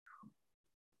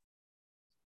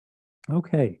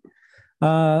Okay,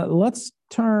 let's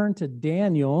turn to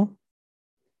Daniel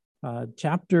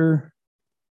chapter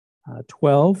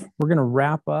 12. We're going to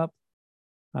wrap up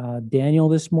Daniel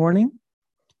this morning.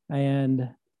 And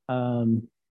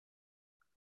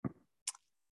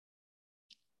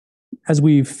as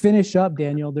we finish up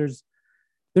Daniel, there's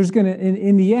going to,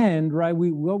 in the end, right,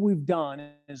 what we've done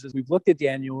is we've looked at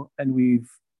Daniel and we've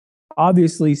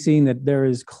obviously seen that there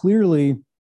is clearly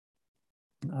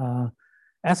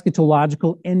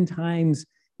eschatological end times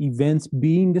events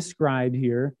being described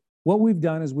here. What we've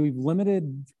done is we've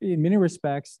limited, in many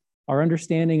respects, our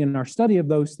understanding and our study of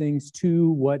those things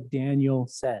to what Daniel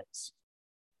says.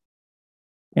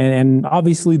 And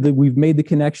obviously we've made the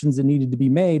connections that needed to be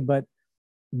made, but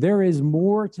there is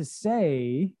more to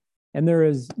say, and there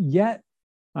is yet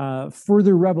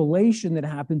further revelation that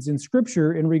happens in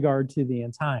Scripture in regard to the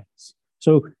end times.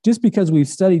 So just because we've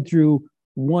studied through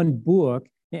one book,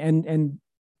 and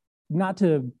not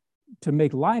to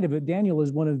make light of it, Daniel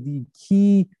is one of the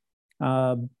key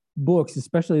books,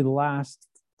 especially the last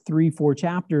 3-4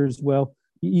 chapters. Well,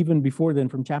 even before then,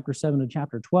 from chapter 7 to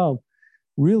chapter 12,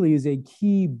 really is a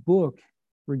key book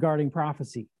regarding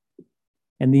prophecy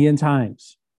and the end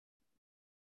times.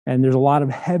 And there's a lot of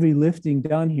heavy lifting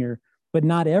done here, but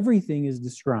not everything is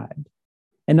described,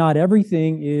 and not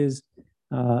everything is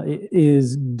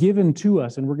given to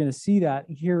us. And we're going to see that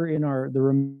here in the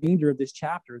remainder of this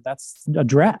chapter that's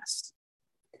addressed.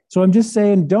 So I'm just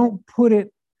saying, don't put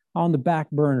it on the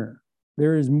back burner.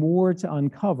 There is more to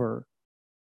uncover.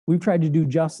 We've tried to do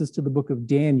justice to the book of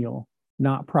Daniel,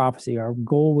 not prophecy. Our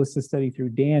goal was to study through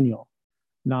Daniel,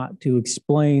 not to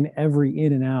explain every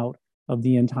in and out of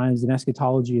the end times and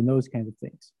eschatology and those kinds of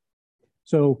things.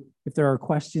 So if there are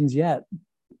questions yet,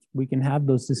 we can have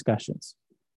those discussions.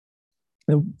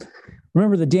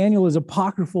 Remember that Daniel is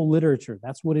apocryphal literature.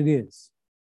 That's what it is.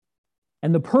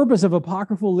 And the purpose of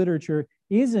apocryphal literature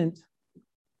isn't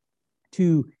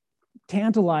to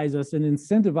tantalize us and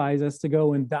incentivize us to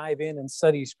go and dive in and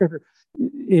study Scripture.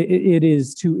 It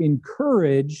is to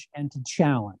encourage and to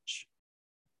challenge.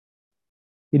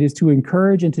 It is to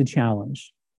encourage and to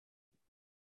challenge.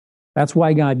 That's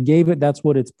why God gave it. That's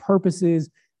what its purpose is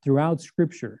throughout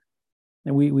Scripture.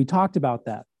 And we talked about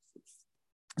that.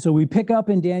 So we pick up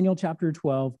in Daniel chapter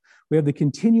 12. We have the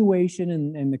continuation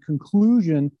and the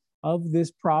conclusion of this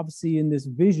prophecy and this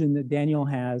vision that Daniel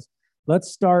has.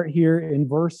 Let's start here in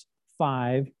verses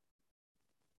 5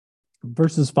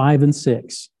 and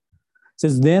 6. It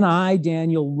says, "Then I,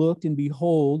 Daniel, looked, and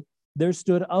behold, there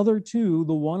stood other two,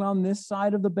 the one on this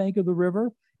side of the bank of the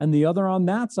river, and the other on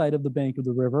that side of the bank of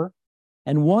the river.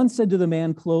 And one said to the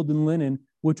man clothed in linen,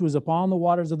 which was upon the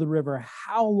waters of the river,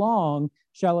 how long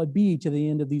shall it be to the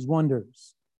end of these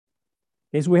wonders?"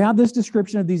 Okay, so we have this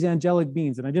description of these angelic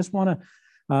beings, and I just want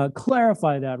to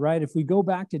clarify that, right? If we go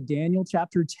back to Daniel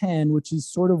chapter 10, which is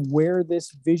sort of where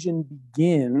this vision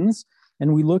begins,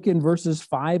 and we look in verses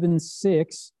 5 and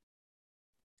 6,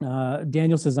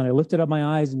 Daniel says, "And I lifted up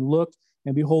my eyes and looked,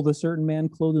 and behold, a certain man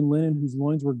clothed in linen, whose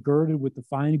loins were girded with the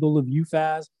fine gold of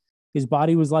Uphaz. His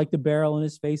body was like the beryl, and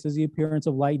his face as the appearance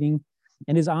of lightning,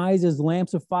 and his eyes as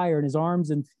lamps of fire, and his arms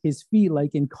and his feet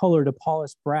like in color to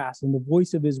polished brass, and the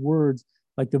voice of his words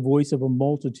like the voice of a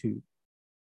multitude."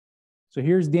 So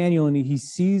here's Daniel, and he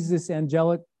sees this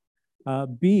angelic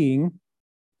being.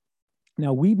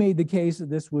 Now, we made the case that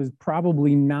this was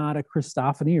probably not a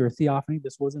Christophany or a theophany.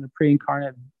 This wasn't a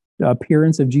pre-incarnate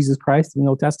appearance of Jesus Christ in the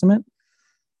Old Testament.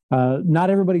 Not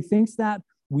everybody thinks that.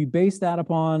 We base that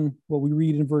upon what we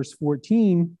read in verse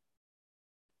 14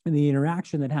 and the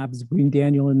interaction that happens between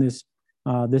Daniel and this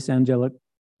angelic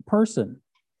person.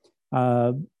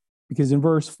 Because in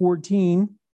verse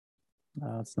 14,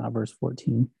 it's not verse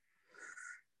 14.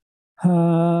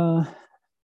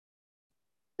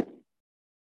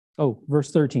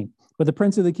 Verse 13. "But the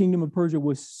prince of the kingdom of Persia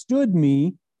withstood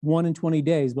me 21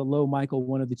 days. But lo, Michael,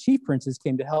 one of the chief princes,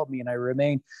 came to help me, and I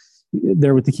remained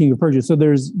there with the king of Persia." So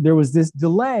there was this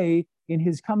delay in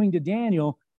his coming to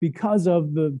Daniel because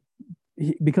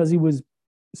he was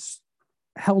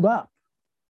held up.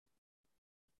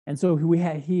 And so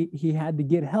he had to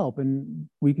get help. And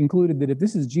we concluded that if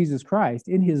this is Jesus Christ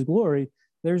in his glory,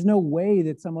 there's no way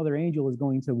that some other angel is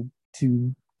going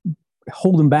to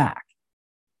hold him back.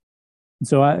 And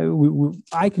so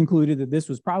I concluded that this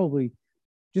was probably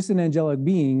just an angelic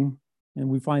being. And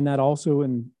we find that also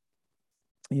in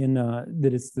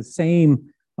that it's the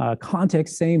same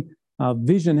context, same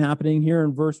vision happening here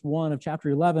in verse 1 of chapter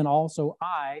 11. "Also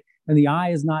I," and the I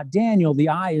is not Daniel, the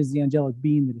I is the angelic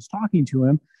being that is talking to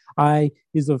him. "I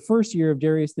is the first year of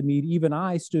Darius the Mede, even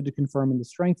I stood to confirm and to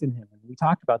strengthen him." And we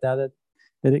talked about that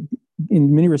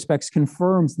in many respects,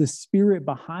 confirms the spirit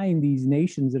behind these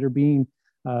nations that are being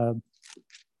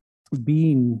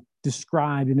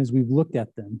described, and as we've looked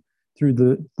at them through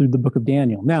the book of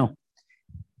Daniel. Now,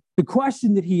 the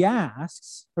question that he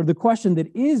asks, or the question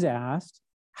that is asked,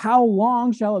 how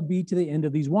long shall it be to the end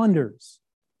of these wonders?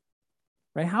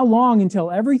 Right? How long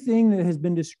until everything that has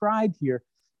been described here,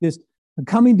 this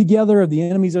coming together of the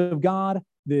enemies of God,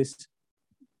 this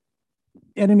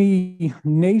enemy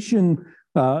nation,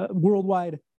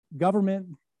 worldwide government,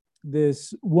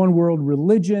 this one world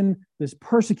religion, this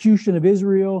persecution of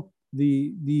Israel,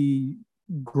 the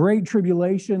great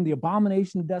tribulation, the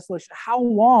abomination of desolation, how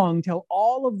long till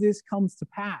all of this comes to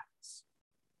pass?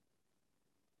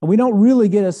 And we don't really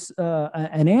get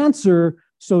an answer,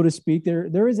 so to speak.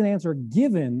 There is an answer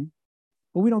given,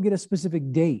 but we don't get a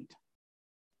specific date.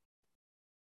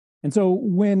 And so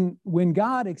when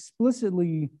God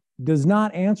explicitly does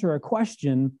not answer a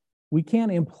question, we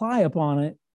can't imply upon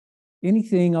it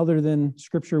anything other than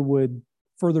Scripture would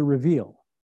further reveal.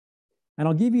 And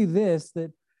I'll give you this,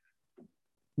 that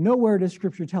nowhere does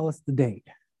Scripture tell us the date.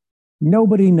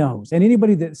 Nobody knows. And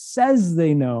anybody that says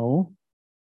they know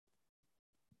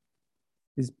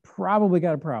is probably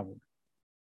got a problem.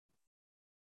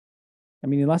 I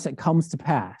mean, unless it comes to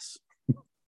pass.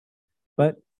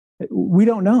 But we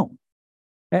don't know.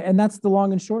 And that's the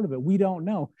long and short of it. We don't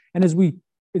know. And as we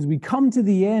come to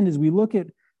the end, as we look at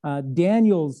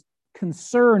Daniel's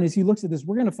concern, as he looks at this,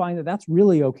 we're going to find that that's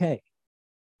really okay.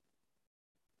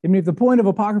 I mean, if the point of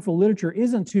apocryphal literature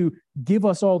isn't to give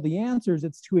us all the answers,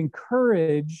 it's to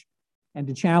encourage and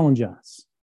to challenge us.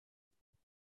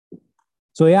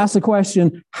 So he asks the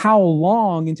question, how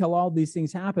long until all these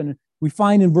things happen? We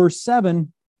find in verse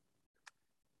 7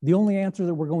 the only answer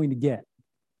that we're going to get.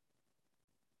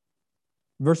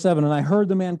 Verse 7, and I heard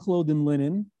the man clothed in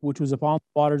linen, which was upon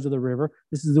the waters of the river.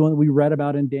 This is the one that we read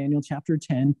about in Daniel chapter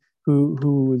 10,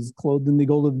 who is clothed in the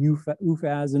gold of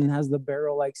Uphaz and has the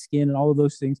beryl-like skin and all of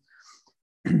those things.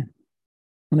 And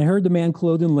I heard the man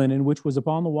clothed in linen, which was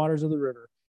upon the waters of the river,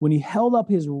 when he held up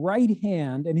his right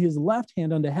hand and his left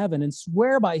hand unto heaven, and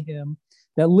swear by him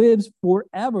that lives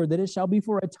forever, that it shall be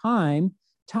for a time,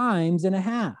 times and a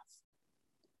half.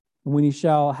 And when he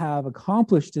shall have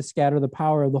accomplished to scatter the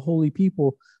power of the holy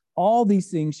people, all these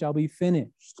things shall be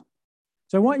finished.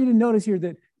 So I want you to notice here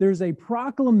that there's a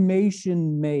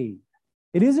proclamation made.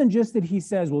 It isn't just that he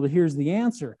says, well, here's the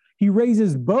answer. He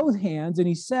raises both hands and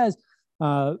he says,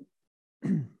 and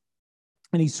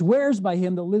he swears by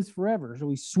him that lives forever. So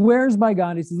he swears by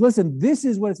God. He says, listen, this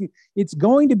is what it's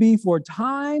going to be for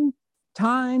time,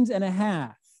 times and a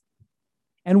half.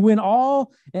 And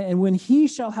when he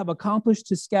shall have accomplished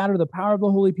to scatter the power of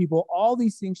the holy people, all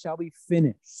these things shall be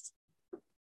finished.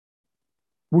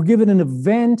 We're given an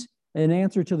event, an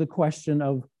answer to the question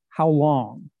of how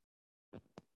long.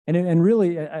 And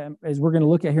really, as we're going to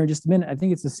look at here in just a minute, I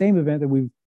think it's the same event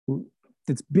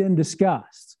that's been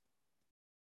discussed.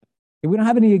 If we don't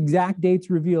have any exact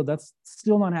dates revealed, that's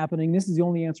still not happening. This is the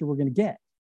only answer we're going to get.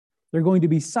 There are going to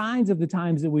be signs of the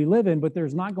times that we live in, but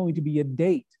there's not going to be a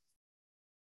date.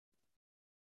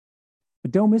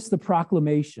 But don't miss the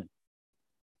proclamation.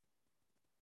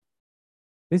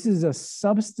 This is a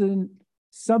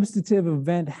substantive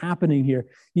event happening here.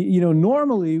 You know,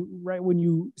 normally, right, when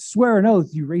you swear an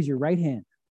oath, you raise your right hand.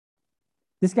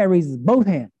 This guy raises both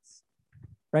hands,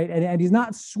 right? And he's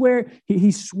not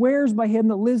he swears by him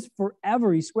that lives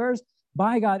forever. He swears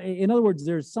by God. In other words,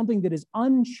 there's something that is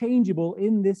unchangeable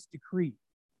in this decree.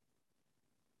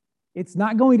 It's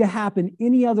not going to happen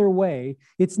any other way.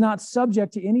 It's not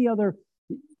subject to any other.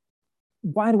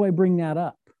 Why do I bring that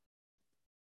up?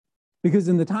 Because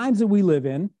in the times that we live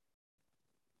in,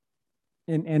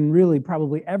 and really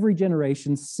probably every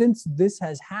generation since this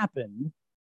has happened,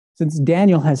 since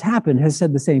Daniel has happened, has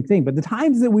said the same thing. But the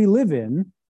times that we live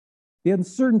in, the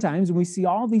uncertain times, and we see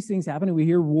all these things happen, and we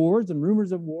hear wars and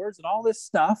rumors of wars and all this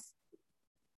stuff,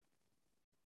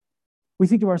 we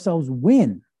think to ourselves,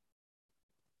 when?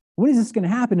 When is this going to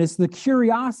happen? It's the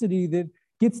curiosity that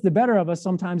gets the better of us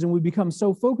sometimes, and we become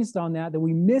so focused on that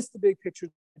we miss the big picture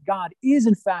that God is,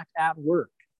 in fact, at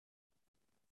work.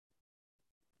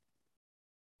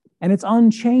 And it's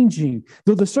unchanging.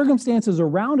 Though the circumstances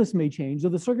around us may change, though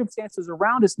the circumstances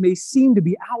around us may seem to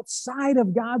be outside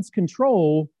of God's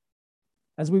control,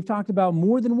 as we've talked about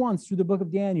more than once through the book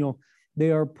of Daniel, they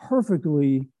are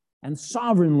perfectly and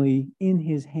sovereignly in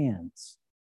his hands.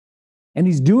 And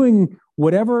he's doing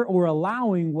whatever, or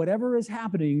allowing whatever is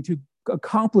happening to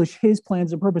accomplish his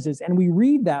plans and purposes. And we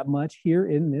read that much here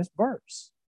in this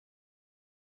verse.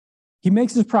 He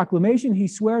makes this proclamation. He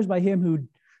swears by him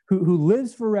who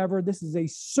lives forever. This is a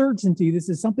certainty. This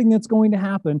is something that's going to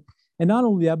happen. And not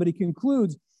only that, but he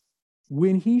concludes,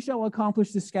 when he shall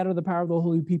accomplish to scatter the power of the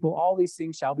holy people, all these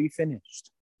things shall be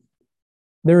finished.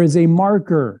 There is a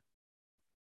marker.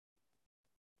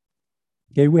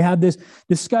 Okay, we have this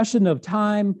discussion of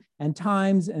time and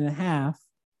times and a half.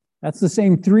 That's the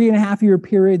same 3.5-year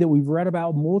period that we've read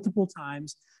about multiple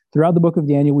times throughout the book of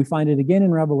Daniel. We find it again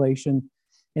in Revelation,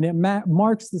 and it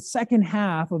marks the second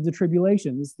half of the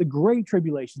tribulation. It's the Great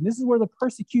Tribulation. This is where the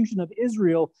persecution of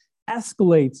Israel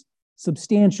escalates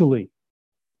substantially.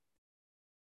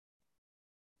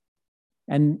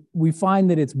 And we find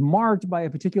that it's marked by a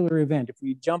particular event. If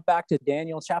we jump back to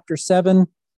Daniel chapter 7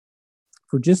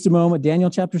 for just a moment, Daniel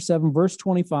chapter 7, verse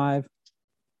 25.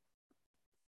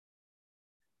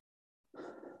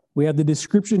 We have the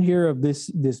description here of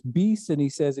this beast, and he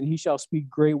says, and he shall speak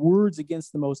great words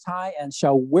against the Most High, and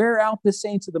shall wear out the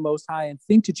saints of the Most High, and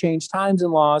think to change times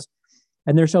and laws,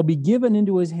 and there shall be given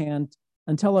into his hand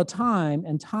until a time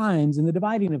and times in the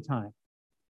dividing of time.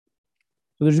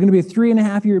 So there's going to be a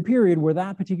 3.5-year period where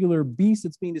that particular beast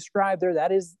that's being described there,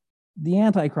 that is the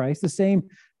Antichrist, the same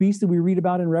beast that we read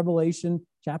about in Revelation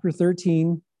chapter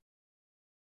 13.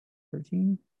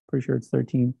 13? Pretty sure it's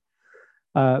 13.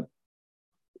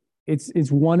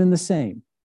 It's one and the same.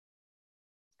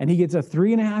 And he gets a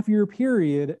 3.5-year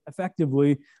period,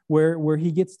 effectively, where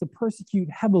he gets to persecute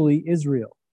heavily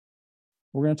Israel.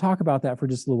 We're going to talk about that for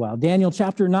just a little while. Daniel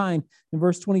chapter 9 and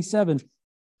verse 27.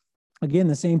 Again,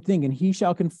 the same thing. And he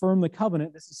shall confirm the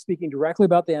covenant. This is speaking directly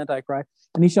about the Antichrist.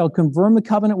 And he shall confirm the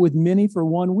covenant with many for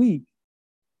 1 week.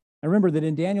 And remember that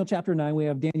in Daniel chapter 9, we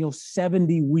have Daniel's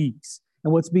 70 weeks.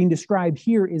 And what's being described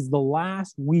here is the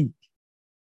last week.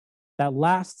 That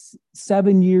last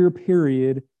 7-year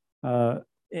period. And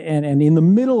in the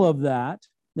middle of that,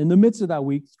 in the midst of that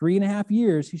week, 3.5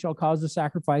 years, he shall cause the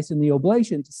sacrifice and the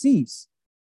oblation to cease.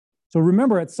 So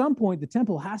remember, at some point, the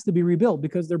temple has to be rebuilt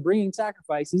because they're bringing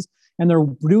sacrifices and they're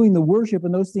doing the worship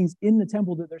and those things in the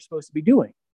temple that they're supposed to be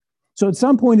doing. So at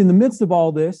some point in the midst of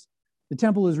all this, the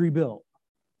temple is rebuilt.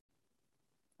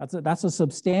 That's a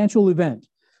substantial event.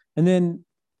 And then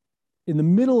in the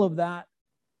middle of that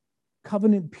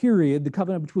covenant period, the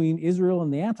covenant between Israel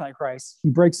and the Antichrist,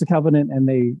 he breaks the covenant and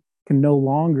they can no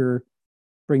longer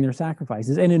bring their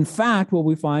sacrifices. And in fact, what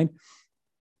we find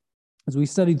as we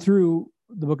studied through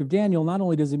the book of Daniel, not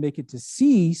only does he make it to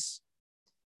cease,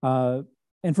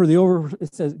 and for the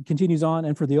it says, continues on,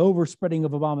 and for the overspreading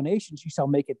of abominations, you shall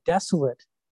make it desolate,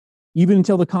 even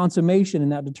until the consummation,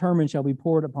 and that determined shall be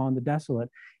poured upon the desolate.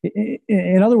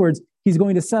 In other words, he's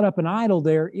going to set up an idol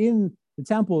there in the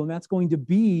temple, and that's going to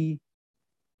be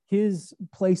his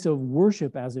place of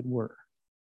worship, as it were.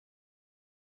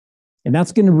 And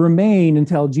that's going to remain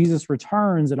until Jesus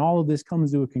returns and all of this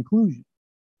comes to a conclusion.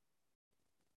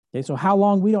 Okay, so how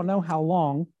long? We don't know how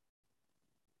long.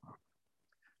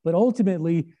 But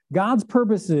ultimately, God's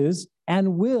purposes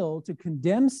and will to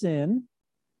condemn sin,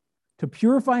 to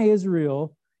purify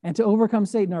Israel, and to overcome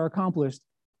Satan are accomplished,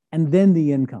 and then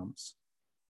the end comes.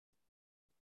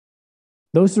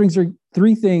 Those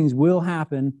three things will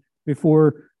happen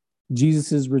before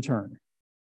Jesus' return.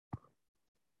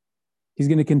 He's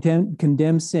going to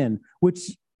condemn sin,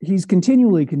 which he's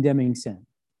continually condemning sin.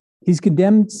 He's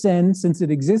condemned sin since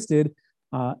it existed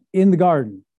in the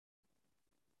garden.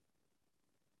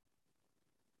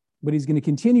 But he's going to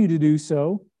continue to do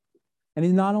so.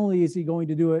 And not only is he going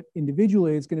to do it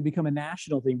individually, it's going to become a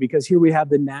national thing, because here we have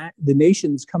the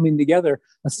nations coming together,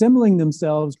 assembling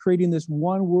themselves, creating this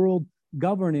one world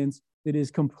governance that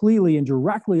is completely and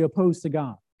directly opposed to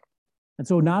God. And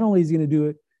so not only is he going to do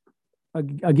it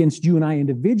against you and I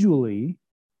individually,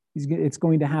 it's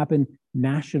going to happen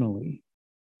nationally.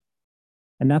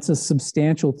 And that's a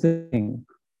substantial thing.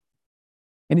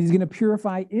 And he's going to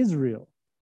purify Israel.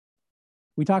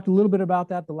 We talked a little bit about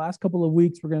that the last couple of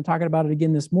weeks. We're going to talk about it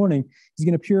again this morning. He's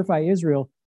going to purify Israel,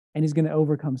 and he's going to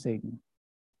overcome Satan.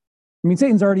 I mean,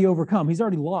 Satan's already overcome. He's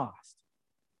already lost,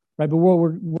 right? But what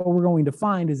we're going to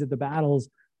find is that the battles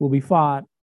will be fought,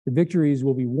 the victories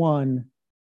will be won,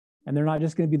 and they're not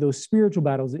just going to be those spiritual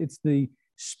battles. It's the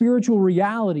spiritual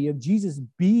reality of Jesus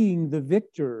being the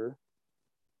victor,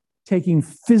 taking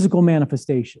physical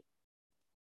manifestation.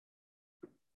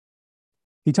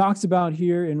 He talks about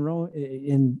here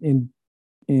in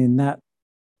that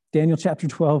Daniel chapter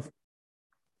 12,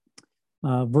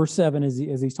 verse 7, as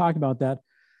he's talking about that,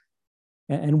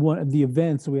 and one of the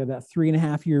events. So we have that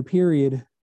 3.5-year period.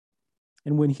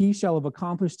 And when he shall have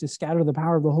accomplished to scatter the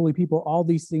power of the holy people, all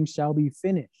these things shall be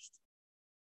finished.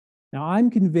 Now,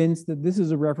 I'm convinced that this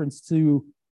is a reference to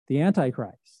the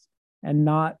Antichrist and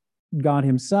not God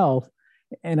himself.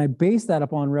 And I base that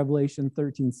upon Revelation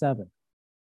 13:7.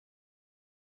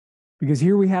 Because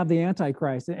here we have the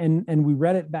Antichrist, and we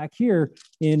read it back here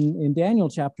in Daniel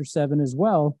chapter 7 as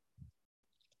well.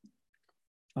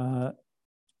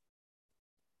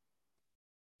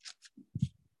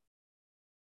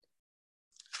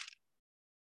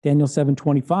 Daniel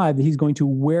 7:25, that he's going to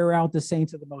wear out the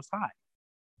saints of the Most High.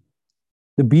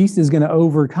 The beast is going to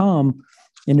overcome.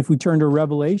 And if we turn to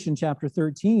Revelation chapter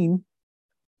 13,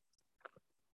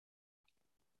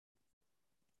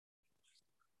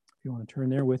 if you want to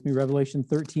turn there with me, Revelation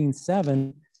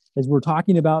 13:7, as we're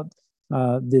talking about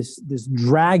this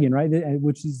dragon, right,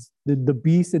 which is the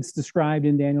beast that's described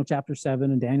in Daniel chapter 7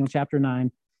 and Daniel chapter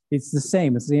 9. It's the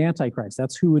same. It's the Antichrist.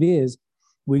 That's who it is.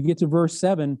 We get to verse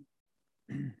 7.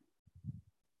 And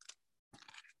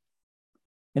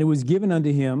it was given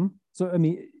unto him. So, I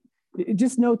mean,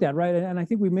 just note that, right? And I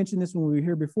think we mentioned this when we were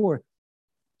here before.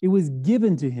 It was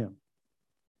given to him.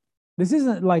 This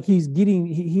isn't like he's getting,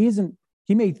 he isn't,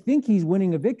 he may think he's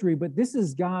winning a victory, but this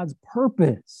is God's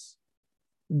purpose.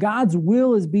 God's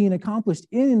will is being accomplished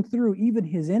in and through even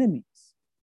his enemies.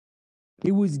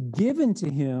 It was given to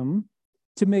him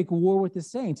to make war with the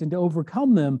saints and to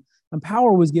overcome them, and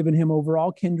power was given him over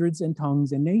all kindreds and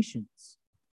tongues and nations.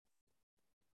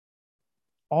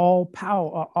 All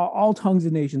power, all tongues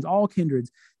and nations, all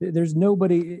kindreds. There's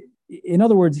nobody, in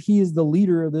other words, he is the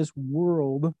leader of this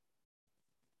world.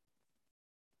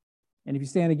 And if you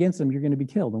stand against him, you're going to be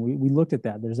killed. And we looked at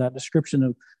that. There's that description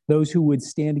of those who would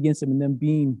stand against him and them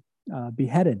being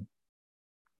beheaded.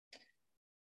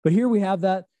 But here we have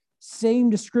that same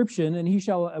description, and he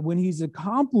shall, when he's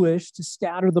accomplished, to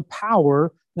scatter the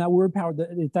power. That word power,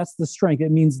 that's the strength. It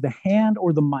means the hand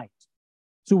or the might.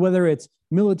 So whether it's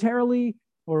militarily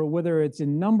or whether it's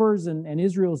in numbers, and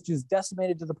Israel's just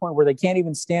decimated to the point where they can't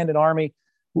even stand an army,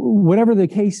 whatever the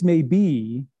case may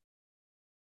be,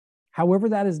 however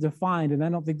that is defined, and I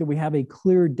don't think that we have a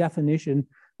clear definition.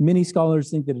 Many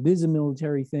scholars think that it is a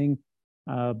military thing,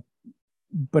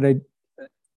 but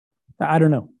I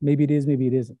don't know. Maybe it is, maybe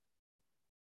it isn't.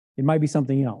 It might be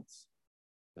something else.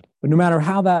 But no matter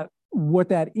what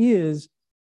that is,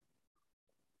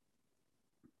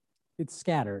 it's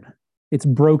scattered. It's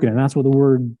broken, and that's what the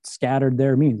word scattered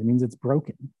there means. It means it's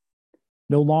broken.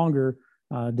 No longer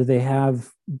do they have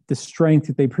the strength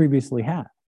that they previously had.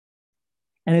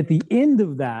 And at the end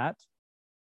of that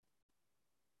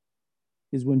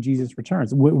is when Jesus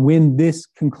returns, when this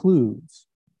concludes.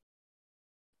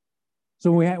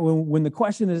 So when the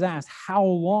question is asked, how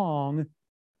long?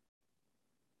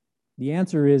 The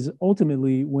answer is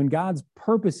ultimately when God's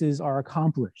purposes are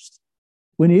accomplished.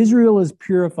 When Israel is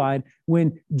purified,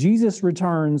 when Jesus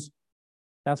returns,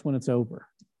 that's when it's over.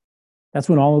 That's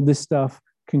when all of this stuff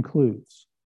concludes.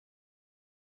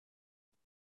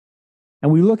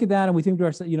 And we look at that and we think to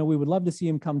ourselves, we would love to see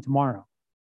him come tomorrow.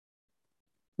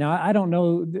 Now, I don't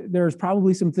know, there's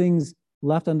probably some things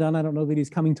left undone. I don't know that he's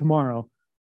coming tomorrow.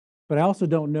 But I also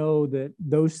don't know that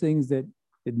those things that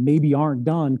maybe aren't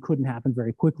done couldn't happen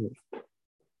very quickly.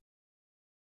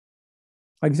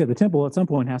 Like I said, the temple at some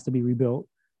point has to be rebuilt.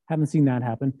 Haven't seen that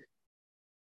happen.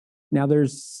 Now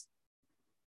there's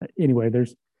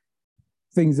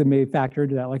things that may factor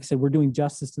into that. Like I said, we're doing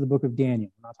justice to the book of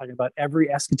Daniel. I'm not talking about every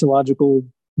eschatological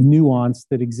nuance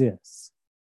that exists.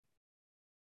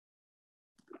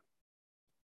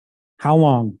 How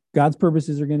long? God's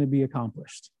purposes are going to be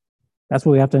accomplished. That's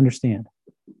what we have to understand.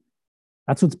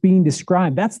 That's what's being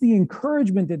described. That's the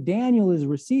encouragement that Daniel is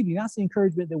receiving. That's the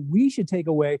encouragement that we should take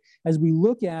away as we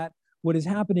look at what is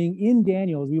happening in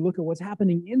Daniel, as we look at what's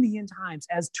happening in the end times,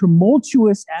 as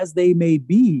tumultuous as they may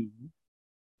be.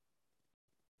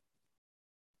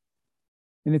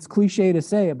 And it's cliche to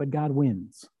say it, but God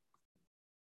wins.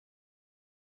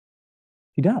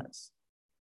 He does.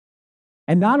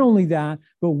 And not only that,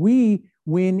 but we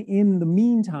win in the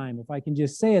meantime, if I can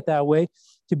just say it that way.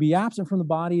 To be absent from the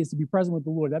body is to be present with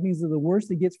the Lord. That means that the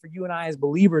worst it gets for you and I as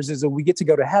believers is that we get to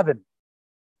go to heaven.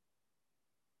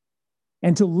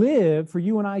 And to live, for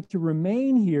you and I to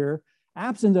remain here,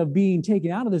 absent of being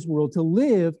taken out of this world, to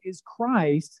live is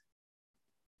Christ,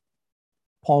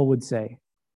 Paul would say.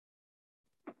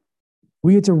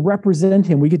 We get to represent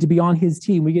him. We get to be on his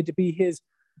team. We get to be his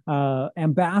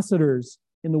ambassadors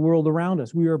in the world around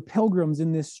us. We are pilgrims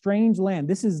in this strange land.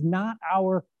 This is not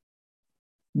our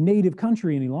native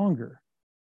country any longer.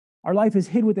 Our life is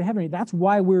hid with the heavenly. That's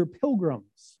why we're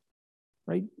pilgrims,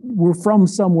 right? We're from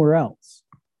somewhere else.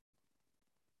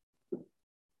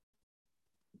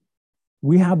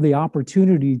 We have the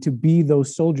opportunity to be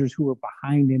those soldiers who are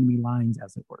behind enemy lines,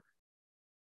 as it were.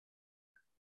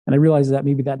 And I realize that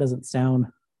maybe that doesn't sound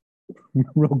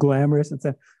real glamorous.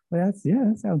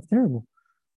 That sounds terrible.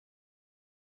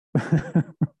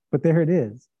 But there it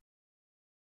is.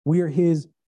 We are his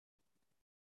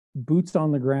boots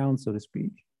on the ground, so to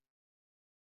speak.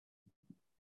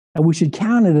 And we should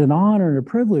count it an honor and a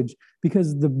privilege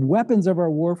because the weapons of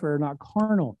our warfare are not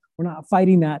carnal. We're not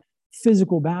fighting that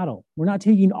physical battle. We're not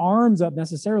taking arms up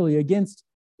necessarily against.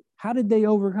 How did they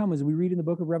overcome? As we read in the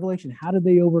book of Revelation, how did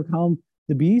they overcome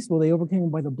the beast? Well, they overcame him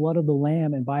by the blood of the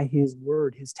Lamb and by his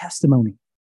word, his testimony.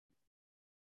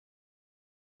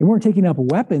 They weren't taking up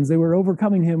weapons. They were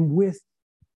overcoming him with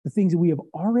the things that we have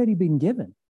already been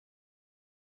given.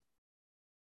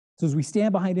 So as we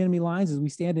stand behind enemy lines, as we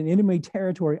stand in enemy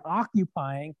territory,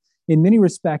 occupying in many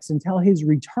respects until his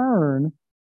return,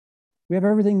 we have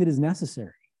everything that is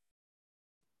necessary.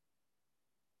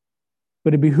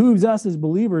 But it behooves us as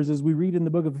believers, as we read in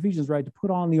the book of Ephesians, right, to put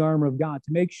on the armor of God,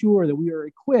 to make sure that we are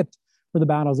equipped for the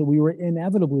battles that we were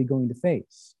inevitably going to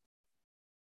face.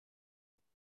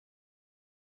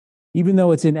 Even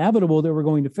though it's inevitable that we're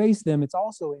going to face them, it's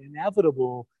also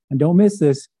inevitable, and don't miss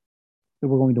this, that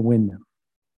we're going to win them.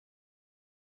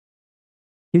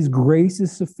 His grace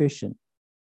is sufficient.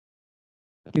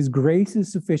 His grace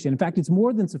is sufficient. In fact, it's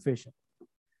more than sufficient.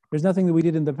 There's nothing that we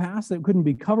did in the past that couldn't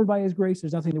be covered by his grace.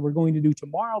 There's nothing that we're going to do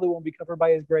tomorrow that won't be covered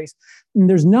by his grace. And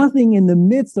there's nothing in the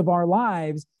midst of our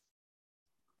lives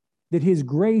that his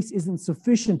grace isn't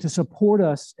sufficient to support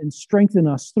us and strengthen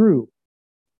us through.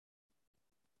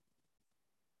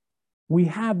 We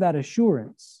have that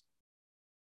assurance.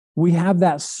 We have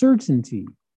that certainty.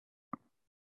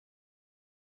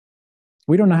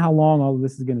 We don't know how long all of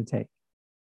this is going to take.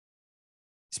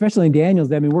 Especially in Daniel's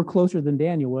day. I mean, we're closer than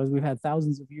Daniel was. We've had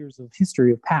thousands of years of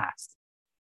history of past.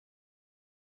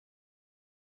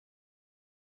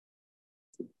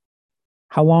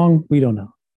 How long? We don't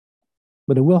know.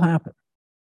 But it will happen.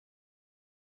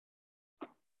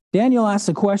 Daniel asks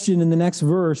a question in the next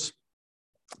verse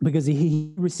because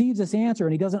he receives this answer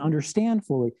and he doesn't understand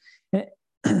fully.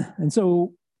 And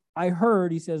so I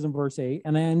heard, he says in verse 8,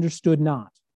 and I understood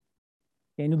not.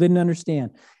 Daniel didn't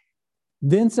understand.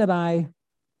 Then said I,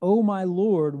 O my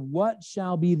Lord, what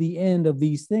shall be the end of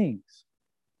these things?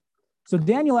 So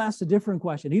Daniel asks a different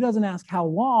question. He doesn't ask how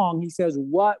long. He says,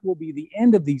 what will be the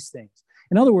end of these things?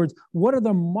 In other words, what are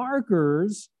the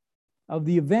markers of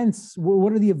the events?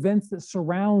 What are the events that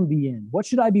surround the end? What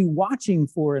should I be watching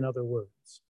for, in other words?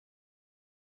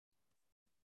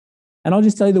 And I'll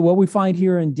just tell you that what we find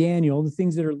here in Daniel, the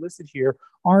things that are listed here,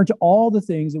 aren't all the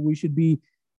things that we should be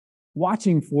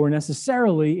watching for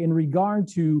necessarily in regard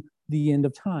to the end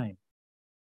of time.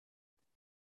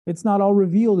 It's not all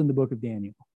revealed in the book of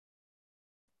Daniel.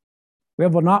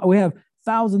 We have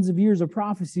thousands of years of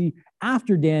prophecy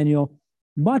after Daniel,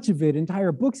 much of it,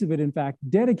 entire books of it, in fact,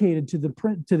 dedicated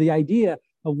to the idea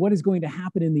of what is going to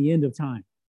happen in the end of time.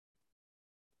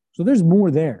 So there's more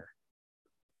there.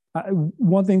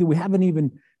 One thing that we haven't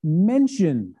even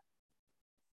mentioned,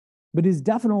 but is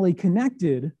definitely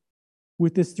connected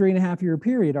with this 3.5 year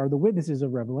period, are the witnesses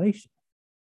of Revelation.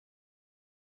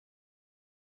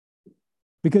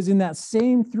 Because in that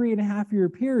same 3.5 year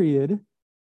period,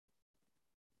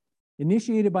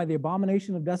 initiated by the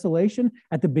abomination of desolation,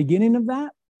 at the beginning of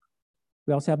that,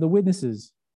 we also have the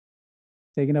witnesses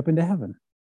taken up into heaven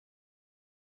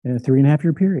in a 3.5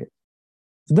 year period.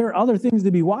 So there are other things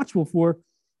to be watchful for.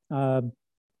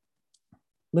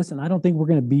 Listen, I don't think we're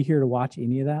going to be here to watch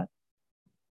any of that.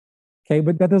 Okay,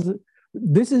 but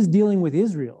this is dealing with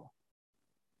Israel.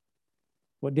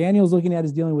 What Daniel's looking at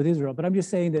is dealing with Israel. But I'm just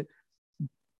saying that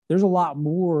there's a lot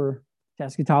more to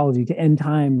eschatology, to end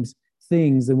times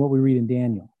things than what we read in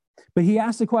Daniel. But he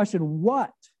asked the question,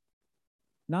 what?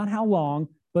 Not how long,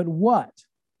 but what?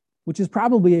 Which is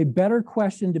probably a better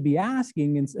question to be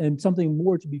asking and something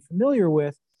more to be familiar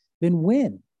with than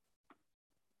when.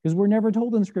 Because we're never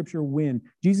told in Scripture when.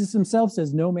 Jesus himself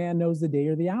says, no man knows the day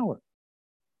or the hour.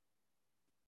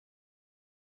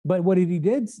 But what he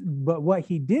did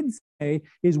say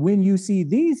is, when you see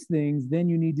these things, then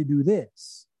you need to do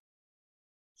this.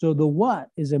 So the what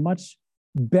is a much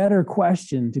better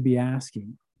question to be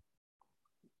asking.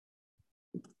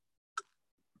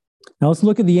 Now let's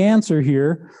look at the answer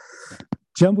here.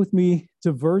 Jump with me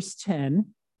to verse 10.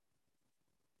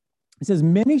 It says,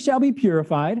 many shall be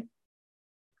purified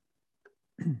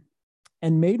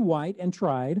and made white and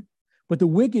tried, but the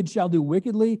wicked shall do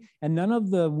wickedly, and none of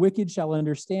the wicked shall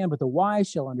understand, but the wise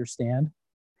shall understand.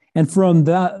 And from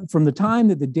the time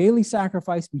that the daily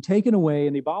sacrifice be taken away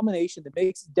and the abomination that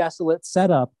makes it desolate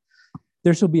set up,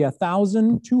 there shall be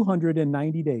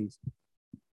 1,290 days.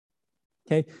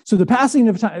 Okay, so the passing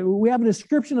of time, we have a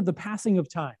description of the passing of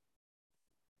time.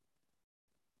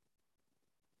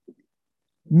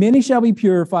 Many shall be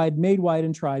purified, made white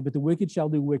and tried, but the wicked shall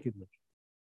do wickedly,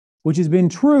 which has been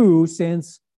true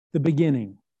since the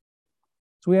beginning.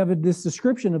 So we have this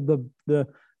description of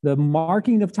the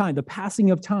marking of time, the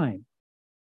passing of time.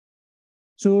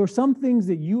 So there are some things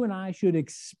that you and I should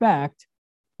expect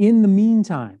in the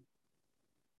meantime.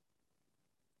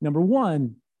 Number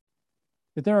one,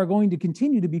 that there are going to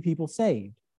continue to be people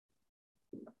saved.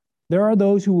 There are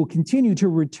those who will continue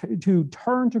to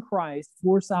turn to Christ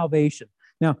for salvation.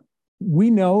 Now, we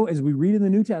know as we read in the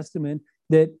New Testament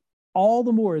that all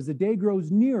the more as the day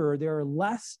grows nearer, there are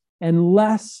less and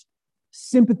less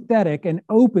sympathetic and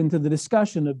open to the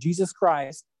discussion of Jesus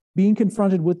Christ being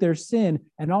confronted with their sin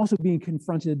and also being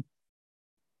confronted,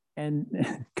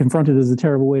 and confronted is a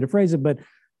terrible way to phrase it, but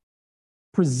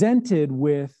presented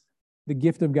with the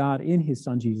gift of God in his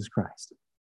son, Jesus Christ,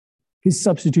 his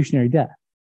substitutionary death.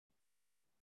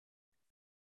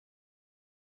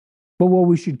 But what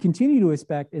we should continue to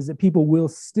expect is that people will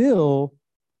still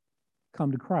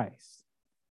come to Christ.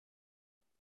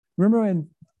 Remember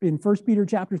in 1 Peter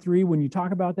chapter 3, when you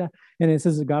talk about that, and it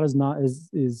says that God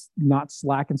is not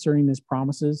slack concerning his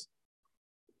promises,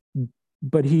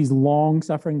 but he's long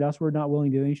suffering to us, we're not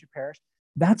willing that any should perish.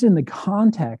 That's in the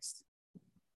context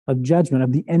of judgment,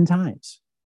 of the end times.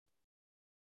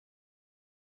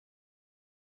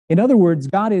 In other words,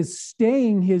 God is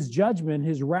staying his judgment,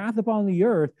 his wrath upon the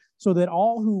earth, so that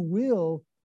all who will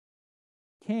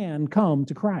can come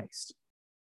to Christ.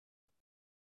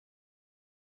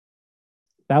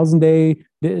 1,000 days,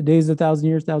 1,000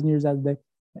 years, 1,000 years out of the day.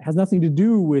 It has nothing to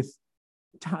do with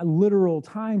literal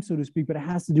time, so to speak, but it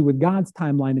has to do with God's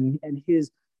timeline and his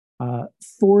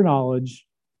foreknowledge.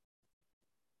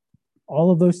 All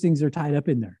of those things are tied up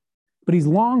in there. But he's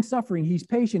long suffering, he's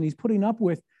patient, he's putting up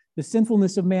with the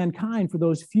sinfulness of mankind for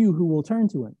those few who will turn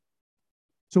to him.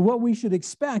 So what we should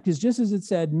expect is, just as it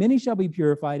said, many shall be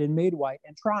purified and made white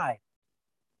and tried.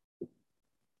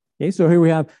 Okay, so here we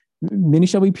have many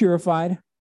shall be purified,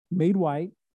 made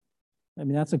white. I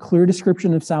mean, that's a clear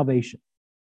description of salvation.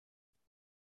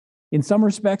 In some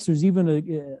respects, there's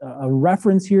even a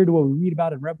reference here to what we read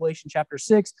about in Revelation chapter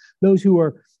 6, those who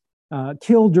are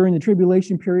killed during the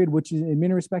tribulation period, which in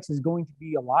many respects is going to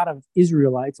be a lot of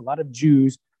Israelites, a lot of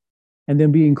Jews, and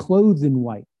then being clothed in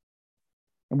white.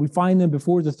 And we find them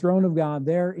before the throne of God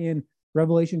there in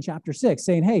Revelation chapter 6,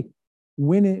 saying, hey,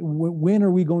 when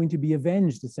are we going to be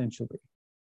avenged, essentially?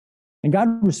 And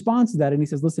God responds to that, and he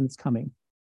says, listen, it's coming.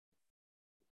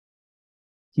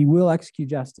 He will execute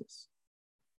justice.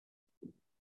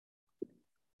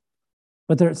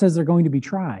 But there, it says they're going to be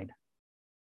tried.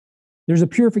 There's a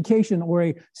purification or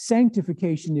a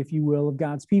sanctification, if you will, of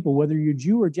God's people. Whether you're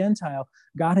Jew or Gentile,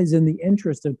 God is in the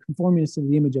interest of conforming us to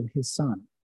the image of his son.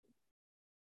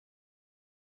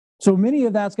 So many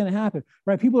of that's going to happen,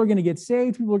 right? People are going to get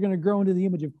saved. People are going to grow into the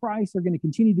image of Christ. They're going to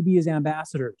continue to be his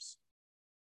ambassadors.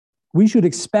 We should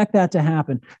expect that to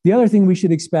happen. The other thing we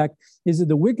should expect is that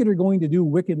the wicked are going to do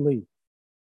wickedly.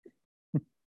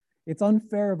 It's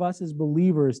unfair of us as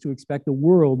believers to expect the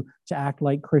world to act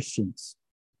like Christians.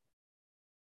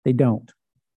 They don't.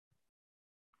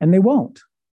 And they won't.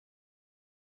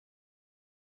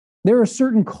 There are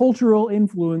certain cultural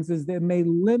influences that may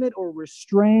limit or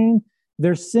restrain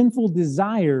their sinful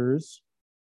desires,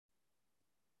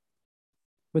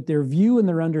 but their view and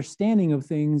their understanding of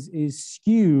things is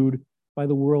skewed by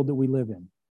the world that we live in,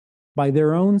 by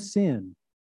their own sin.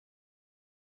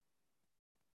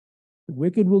 The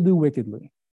wicked will do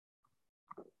wickedly.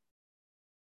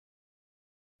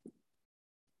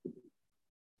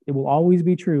 It will always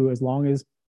be true as long as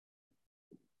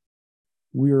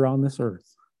we are on this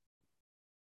earth.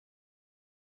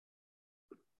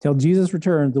 Till Jesus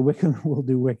returns, the wicked will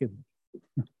do wickedly.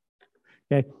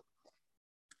 Okay.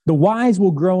 The wise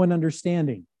will grow in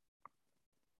understanding.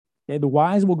 Okay, the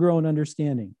wise will grow in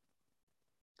understanding.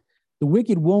 The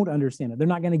wicked won't understand it. They're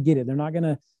not going to get it. They're not going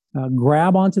to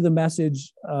grab onto the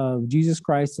message of Jesus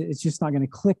Christ. It's just not going to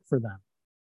click for them.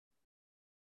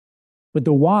 But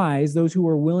the wise, those who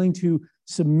are willing to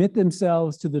submit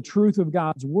themselves to the truth of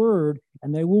God's word,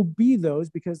 and they will be those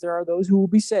because there are those who will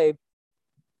be saved,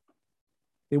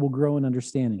 they will grow in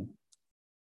understanding.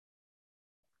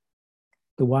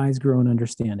 The wise grow in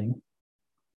understanding.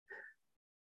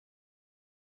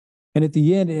 And at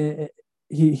the end,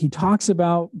 he talks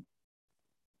about,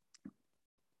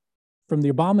 from the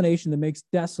abomination that makes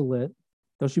desolate,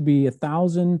 there should be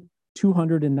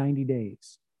 1,290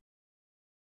 days,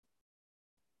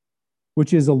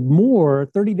 which is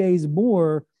 30 days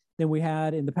more than we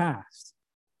had in the past.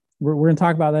 We're going to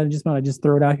talk about that in just a moment. I just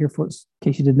throw it out here in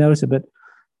case you didn't notice it, but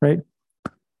right?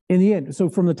 In the end, so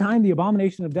from the time the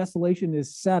abomination of desolation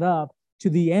is set up to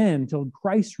the end, till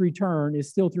Christ's return, is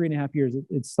still 3.5 years.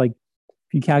 It's like,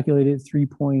 if you calculate it,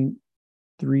 3.3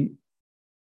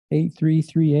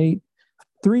 3.8338,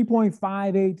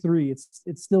 3.583.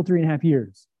 It's still 3.5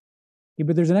 years. Okay,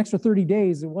 but there's an extra 30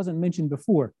 days that wasn't mentioned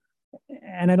before.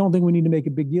 And I don't think we need to make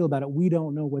a big deal about it. We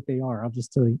don't know what they are. I'll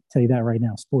just tell you that right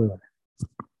now. Spoiler.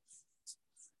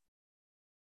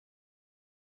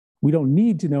 We don't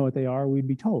need to know what they are. We'd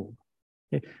be told.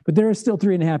 Okay? But there is still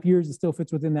 3.5 years. It still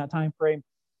fits within that time frame.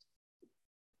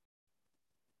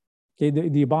 Okay,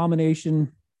 the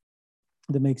abomination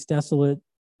that makes desolate.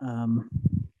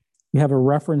 We have a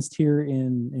reference here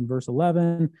in verse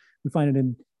 11. We find it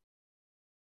in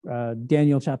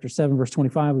Daniel chapter 7, verse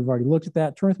 25. We've already looked at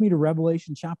that. Turn with me to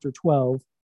Revelation chapter 12.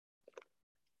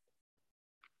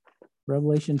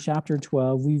 Revelation chapter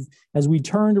 12. As we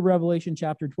turn to Revelation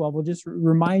chapter 12, we'll just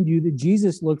remind you that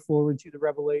Jesus looked forward to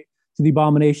the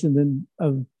abomination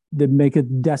that make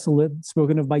it desolate,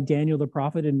 spoken of by Daniel the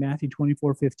prophet in Matthew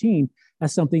 24:15,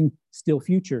 as something still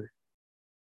future.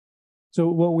 So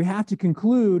what we have to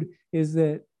conclude is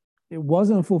that it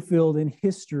wasn't fulfilled in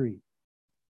history.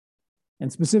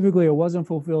 And specifically, it wasn't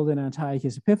fulfilled in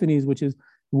Antiochus Epiphanes,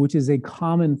 which is a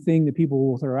common thing that people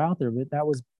will throw out there, but that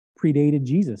was predated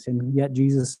Jesus, and yet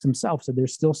Jesus himself said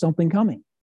there's still something coming.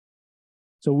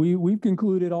 So we've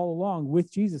concluded all along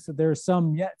with Jesus that there is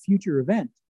some yet future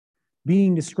event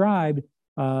being described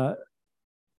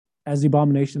as the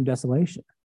abomination of desolation.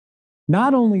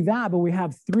 Not only that, but we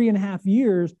have 3.5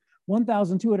 years,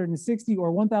 1,260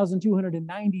 or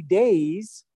 1,290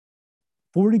 days,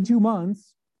 42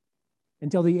 months,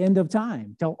 until the end of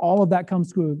time, until all of that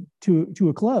comes to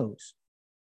a close.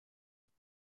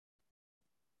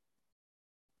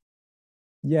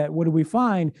 Yet, what do we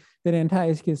find? That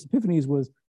Antiochus Epiphanes was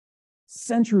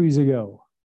centuries ago.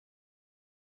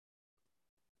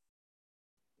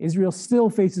 Israel still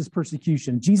faces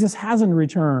persecution. Jesus hasn't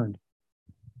returned.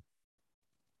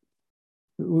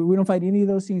 We don't find any of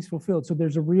those things fulfilled. So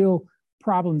there's a real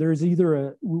problem. There's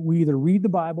we either read the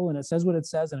Bible and it says what it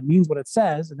says and it means what it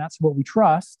says, and that's what we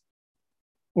trust,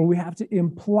 or we have to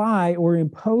imply or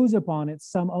impose upon it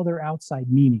some other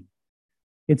outside meaning.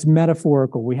 It's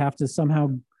metaphorical. We have to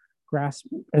somehow grasp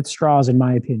at straws, in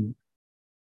my opinion.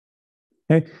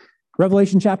 Okay,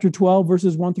 Revelation chapter 12,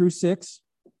 verses 1 through 6.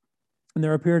 And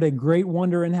there appeared a great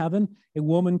wonder in heaven, a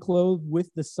woman clothed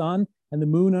with the sun and the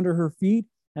moon under her feet,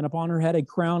 and upon her head a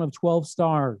crown of 12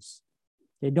 stars.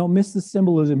 Okay, don't miss the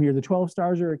symbolism here. The 12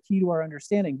 stars are a key to our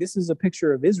understanding. This is a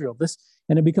picture of Israel.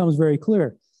 And it becomes very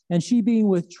clear. And she, being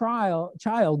with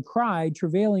child, cried,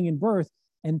 travailing in birth,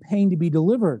 and pain to be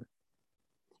delivered.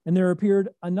 And there appeared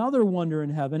another wonder in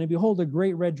heaven, and behold, a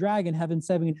great red dragon, having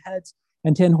 7 heads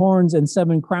and 10 horns and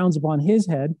 7 crowns upon his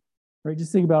head. Right?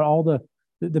 Just think about all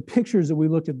the pictures that we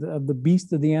looked at of the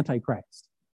beast of the Antichrist.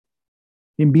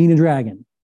 Him being a dragon,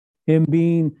 him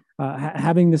being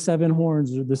having the 7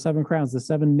 horns, or the 7 crowns, the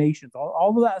 7 nations.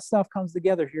 All of that stuff comes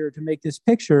together here to make this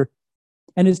picture.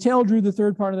 And his tail drew the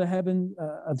third part of the heaven,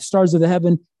 of the stars of the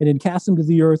heaven, and had cast them to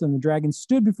the earth. And the dragon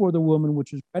stood before the woman,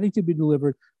 which was ready to be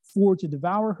delivered, for to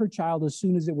devour her child as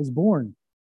soon as it was born.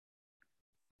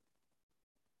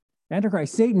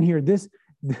 Antichrist, Satan here,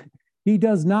 he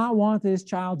does not want this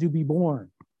child to be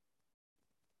born.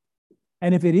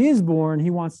 And if it is born, he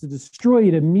wants to destroy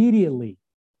it immediately.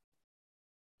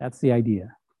 That's the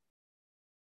idea.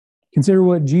 Consider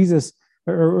what Jesus,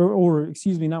 or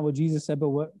excuse me, not what Jesus said, but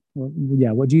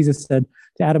what Jesus said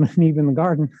to Adam and Eve in the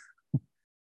garden.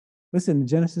 Listen,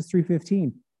 Genesis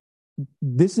 3:15.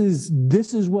 This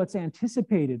is what's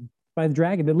anticipated by the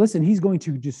dragon. That listen, he's going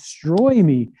to destroy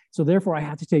me, so therefore I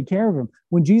have to take care of him.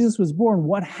 When Jesus was born,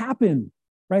 what happened?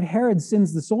 Right? Herod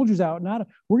sends the soldiers out.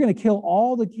 We're going to kill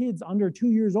all the kids under 2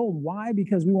 years old. Why?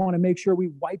 Because we want to make sure we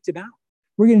wiped him out.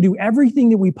 We're going to do everything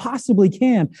that we possibly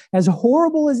can, as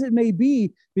horrible as it may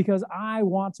be, because I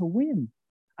want to win.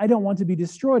 I don't want to be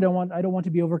destroyed. I don't want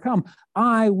to be overcome.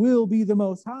 I will be the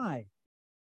Most High.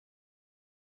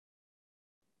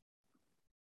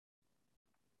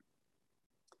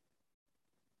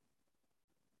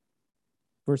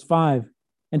 Verse 5,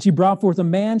 and she brought forth a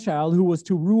man-child who was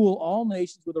to rule all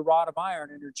nations with a rod of iron,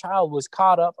 and her child was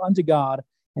caught up unto God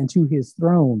and to his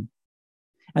throne.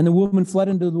 And the woman fled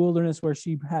into the wilderness, where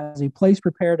she has a place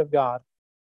prepared of God,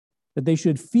 that they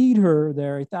should feed her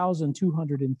there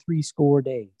 1,260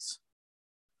 days.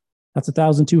 That's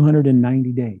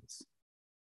 1,290 days.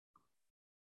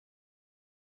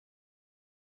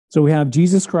 So we have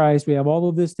Jesus Christ. We have all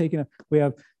of this taken. We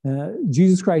have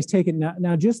Jesus Christ taken.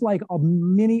 Now, just like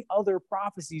many other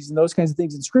prophecies and those kinds of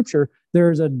things in Scripture,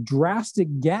 there's a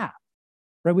drastic gap.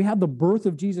 Right? We have the birth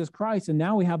of Jesus Christ, and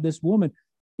now we have this woman,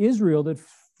 Israel, that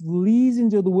flees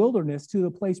into the wilderness to the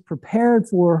place prepared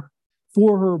for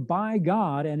for her by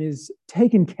God and is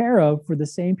taken care of for the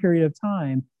same period of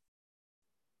time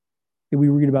that we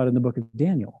read about in the book of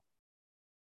Daniel.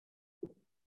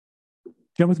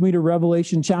 Jump with me to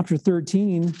Revelation chapter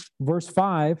 13, verse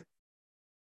 5.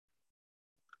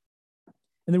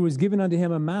 And there was given unto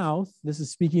him a mouth. This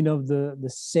is speaking of the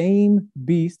same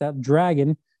beast, that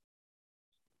dragon,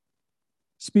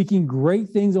 speaking great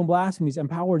things and blasphemies, and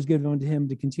power is given unto him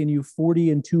to continue 40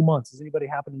 and 2 months. Does anybody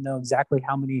happen to know exactly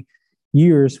how many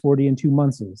years 40 and 2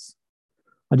 months is?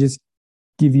 I'll just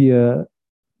give you a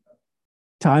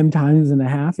times and a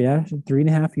half. Yeah,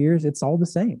 3.5 years. It's all the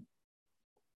same.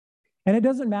 And it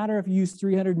doesn't matter if you use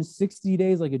 360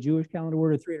 days like a Jewish calendar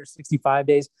word or 365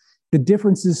 days. The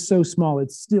difference is so small,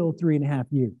 it's still 3.5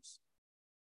 years.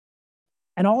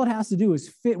 And all it has to do is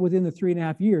fit within the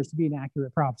 3.5 years to be an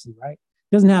accurate prophecy, right?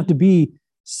 It doesn't have to be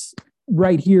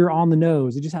right here on the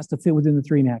nose. It just has to fit within the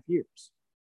 3.5 years.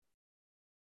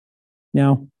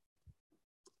 Now,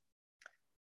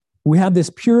 we have this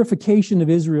purification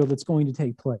of Israel that's going to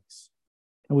take place.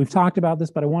 And we've talked about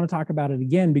this, but I want to talk about it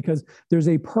again because there's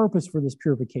a purpose for this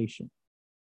purification.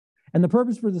 And the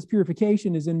purpose for this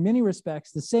purification is in many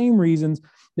respects the same reasons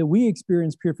that we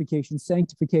experience purification,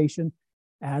 sanctification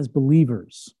as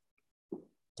believers.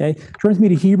 Okay, turn with me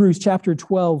to Hebrews chapter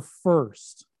 12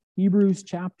 first. Hebrews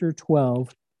chapter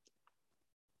 12.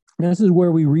 And this is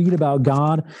where we read about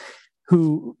God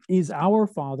who is our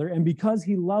Father, and because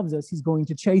he loves us, he's going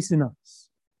to chasten us.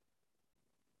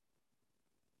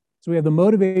 So we have the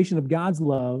motivation of God's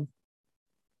love.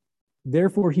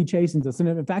 Therefore, he chastens us. And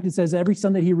in fact, it says every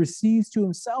son that he receives to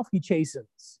himself, he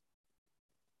chastens.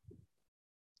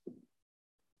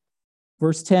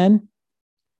 Verse 10,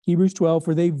 Hebrews 12,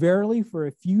 for they verily for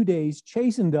a few days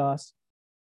chastened us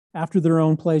after their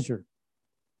own pleasure.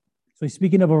 So he's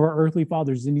speaking of our earthly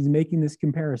fathers, and he's making this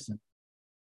comparison.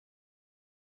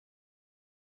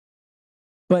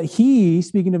 But he,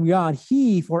 speaking of God,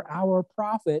 he for our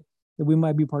profit, that we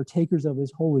might be partakers of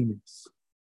his holiness.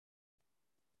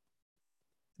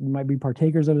 We might be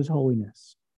partakers of his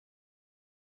holiness.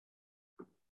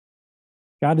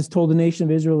 God has told the nation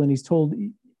of Israel, and he's told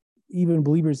even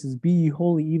believers, says, be ye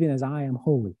holy even as I am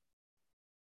holy.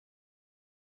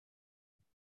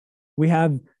 We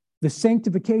have the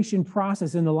sanctification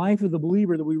process in the life of the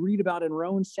believer that we read about in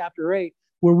Romans chapter 8,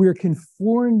 where we're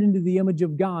conformed into the image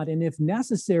of God. And if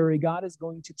necessary, God is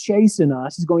going to chasten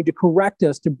us. He's going to correct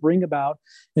us to bring about,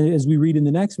 as we read in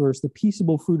the next verse, the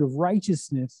peaceable fruit of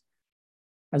righteousness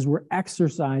as we're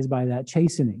exercised by that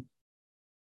chastening.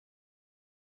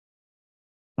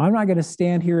 I'm not going to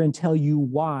stand here and tell you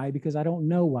why, because I don't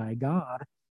know why. God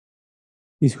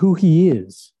is who he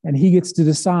is, and he gets to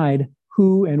decide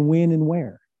who and when and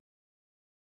where.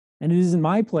 And it isn't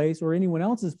my place or anyone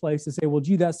else's place to say, well,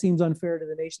 gee, that seems unfair to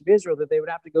the nation of Israel that they would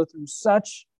have to go through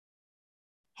such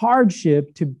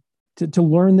hardship to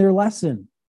learn their lesson.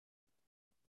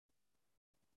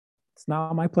 It's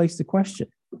not my place to question.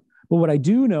 But what I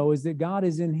do know is that God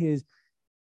is in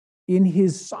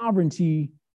his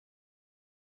sovereignty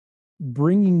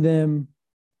bringing them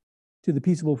to the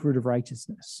peaceable fruit of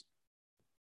righteousness.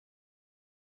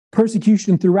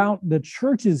 Persecution throughout the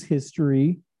church's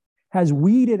history has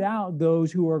weeded out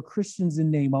those who are Christians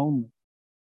in name only.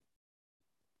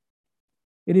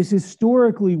 It has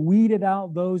historically weeded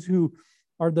out those who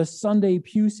are the Sunday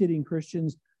pew-sitting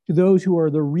Christians to those who are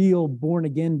the real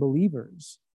born-again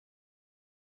believers.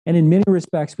 And in many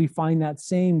respects, we find that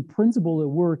same principle at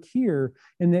work here,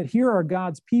 and that here are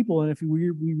God's people. And if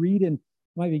we read, and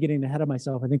I might be getting ahead of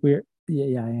myself, I think I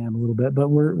am a little bit, but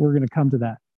we're going to come to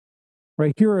that.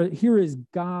 Right here is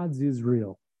God's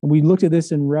Israel. And we looked at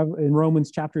this in Romans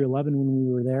chapter 11 when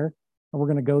we were there, and we're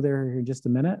going to go there in just a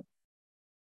minute.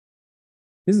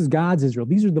 This is God's Israel.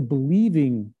 These are the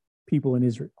believing people in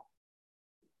Israel.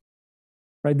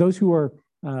 Right? Those who are,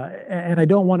 and I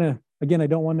don't want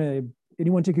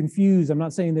anyone to confuse. I'm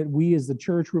not saying that we as the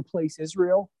church replace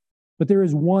Israel, but there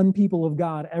is one people of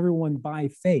God, everyone by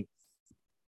faith.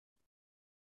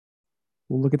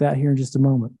 We'll look at that here in just a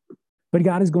moment. But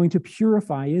God is going to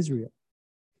purify Israel.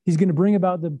 He's going to bring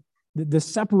about the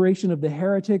separation of the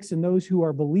heretics and those who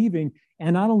are believing.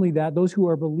 And not only that, those who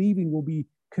are believing will be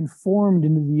conformed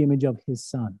into the image of his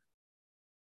Son.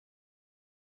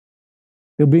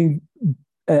 They'll be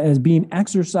as being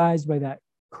exercised by that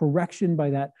correction, by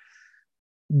that,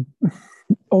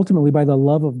 ultimately by the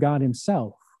love of God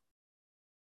himself,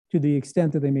 to the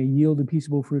extent that they may yield the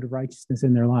peaceable fruit of righteousness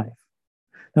in their life.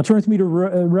 Now turn with me to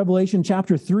Revelation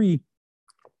chapter 3,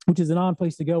 which is an odd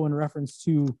place to go in reference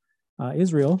to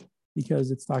Israel, because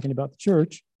it's talking about the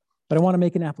church. But I want to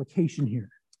make an application here.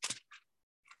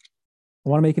 I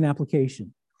want to make an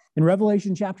application. In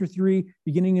Revelation chapter 3,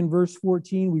 beginning in verse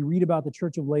 14, we read about the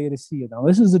church of Laodicea. Now,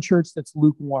 this is a church that's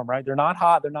lukewarm, right? They're not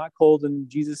hot, they're not cold. And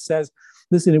Jesus says,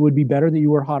 listen, it would be better that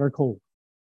you were hot or cold.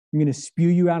 I'm going to spew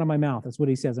you out of my mouth. That's what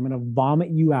he says. I'm going to vomit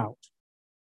you out.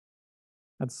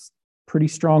 That's pretty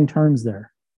strong terms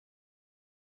there.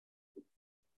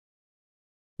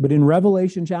 But in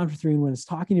Revelation chapter 3, when it's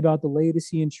talking about the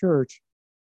Laodicean church,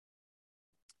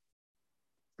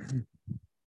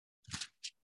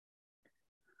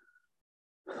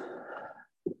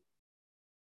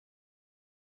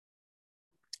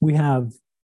 we have,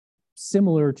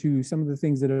 similar to some of the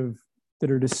things that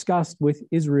are discussed with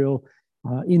Israel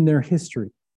in their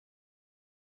history.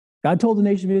 God told the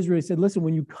nation of Israel, he said, listen,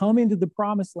 when you come into the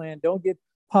promised land, don't get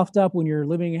puffed up when you're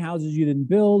living in houses you didn't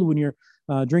build, when you're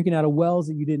drinking out of wells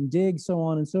that you didn't dig, so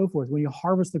on and so forth. When you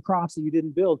harvest the crops that you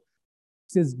didn't build,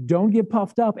 he says, don't get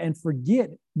puffed up and forget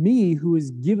me who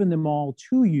has given them all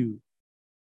to you.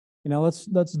 You know,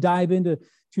 let's dive into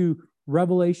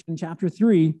Revelation chapter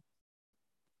 3,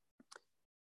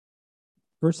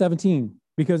 verse 17.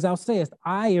 Because thou sayest,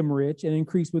 I am rich and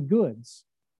increase with goods,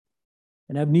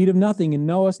 and have need of nothing, and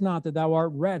knowest not that thou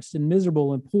art wretched and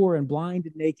miserable and poor and blind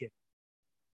and naked.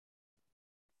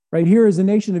 Right here is the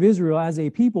nation of Israel as a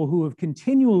people who have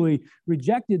continually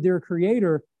rejected their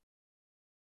Creator,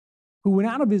 who went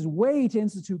out of his way to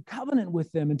institute covenant with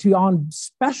them and to, on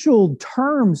special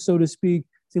terms, so to speak,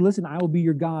 say, listen, I will be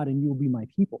your God and you will be my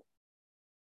people.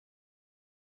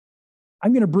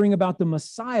 I'm going to bring about the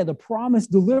Messiah, the promised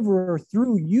deliverer,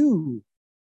 through you.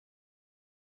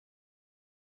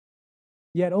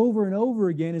 Yet over and over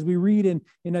again, as we read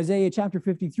in Isaiah chapter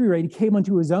 53, right, he came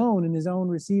unto his own and his own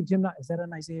received him not. Is that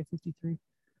in Isaiah 53?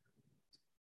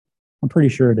 I'm pretty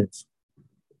sure it is.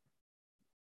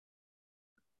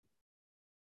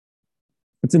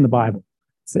 It's in the Bible.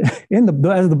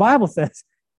 As the Bible says,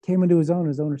 came unto his own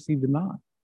received him not.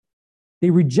 They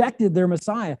rejected their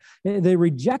Messiah. They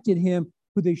rejected him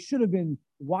who they should have been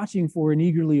watching for and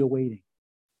eagerly awaiting.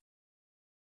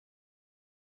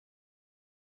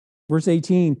 Verse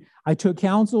 18, I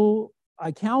counsel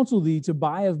thee to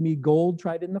buy of me gold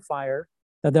tried in the fire,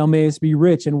 that thou mayest be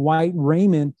rich, and white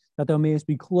raiment, that thou mayest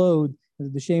be clothed, and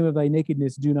that the shame of thy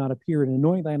nakedness do not appear, and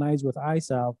anoint thine eyes with eye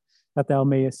salve, that thou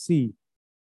mayest see.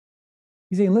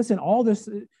 He's saying, listen, all this,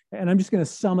 and I'm just going to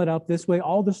sum it up this way,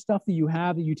 all the stuff that you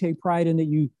have, that you take pride in, that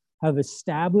you have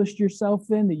established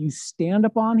yourself in, that you stand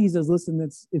upon, he says, listen,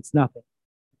 it's nothing.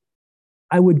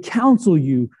 I would counsel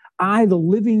you, I, the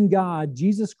living God,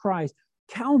 Jesus Christ,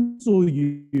 counsel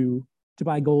you to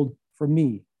buy gold from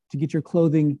me, to get your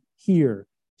clothing here,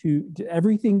 to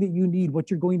everything that you need.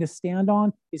 What you're going to stand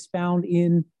on is found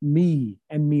in me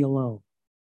and me alone.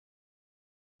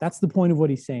 That's the point of what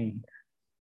he's saying here.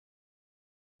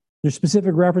 There's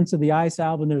specific reference to the eye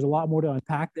salve, and there's a lot more to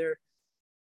unpack there.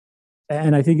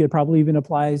 And I think it probably even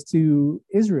applies to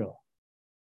Israel.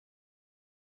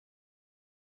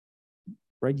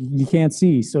 Right? You can't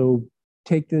see, so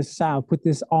take this salve, put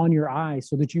this on your eyes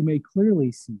so that you may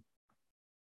clearly see.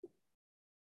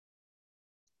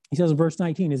 He says in verse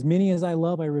 19, as many as I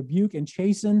love, I rebuke and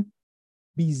chasten.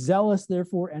 Be zealous,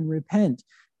 therefore, and repent.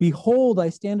 Behold, I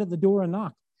stand at the door and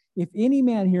knock. If any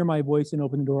man hear my voice and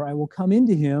open the door, I will come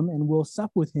into him and will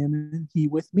sup with him and he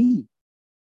with me.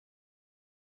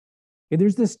 And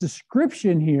there's this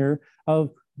description here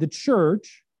of the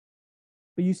church,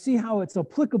 but you see how it's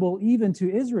applicable even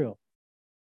to Israel.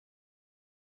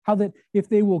 How that if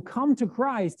they will come to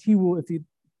Christ, he will, if he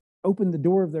open the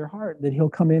door of their heart, that he'll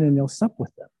come in and he'll sup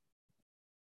with them.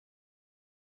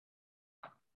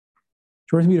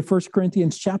 Turn me to 1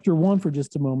 Corinthians chapter 1 for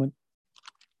just a moment.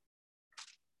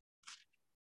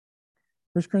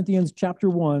 1 Corinthians chapter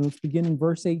 1, let's begin in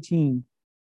verse 18.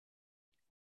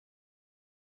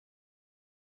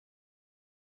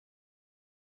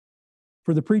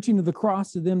 For the preaching of the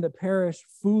cross to them that perish,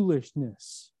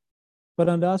 foolishness. But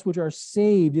unto us which are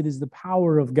saved, it is the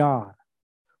power of God.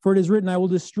 For it is written, I will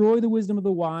destroy the wisdom of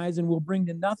the wise and will bring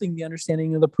to nothing the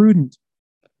understanding of the prudent.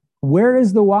 Where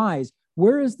is the wise?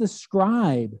 Where is the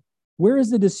scribe? Where is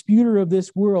the disputer of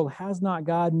this world? Has not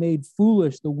God made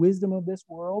foolish the wisdom of this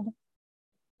world?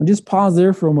 And just pause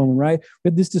there for a moment, right?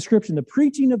 With this description, the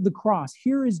preaching of the cross.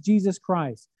 Here is Jesus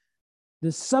Christ,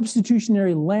 the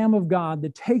substitutionary Lamb of God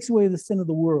that takes away the sin of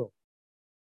the world.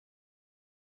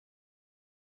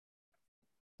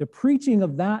 The preaching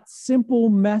of that simple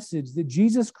message that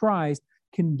Jesus Christ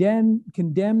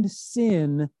condemned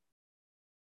sin,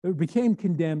 or became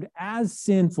condemned as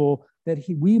sinful, that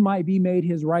we might be made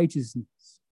his righteousness.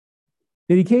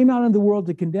 That he came out into the world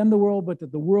to condemn the world, but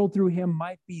that the world through him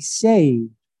might be saved.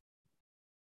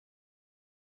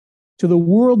 To the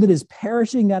world that is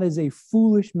perishing, that is a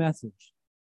foolish message.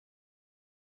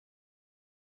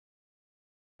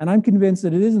 And I'm convinced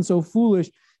that it isn't so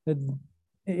foolish that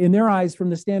in their eyes,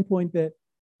 from the standpoint that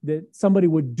somebody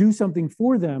would do something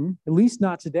for them, at least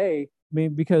not today,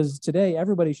 because today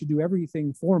everybody should do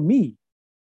everything for me.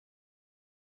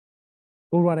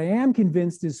 But what I am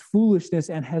convinced is foolishness,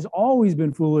 and has always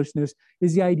been foolishness,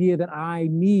 is the idea that I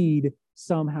need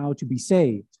somehow to be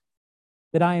saved,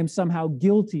 that I am somehow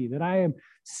guilty, that I am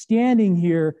standing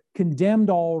here condemned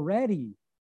already.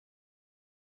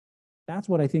 That's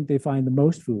what I think they find the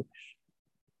most foolish.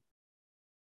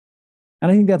 And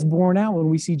I think that's borne out when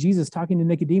we see Jesus talking to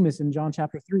Nicodemus in John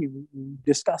chapter 3. We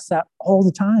discuss that all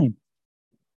the time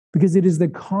because it is the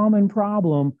common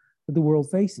problem that the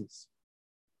world faces.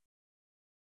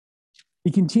 He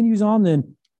continues on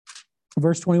then,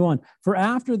 verse 21. For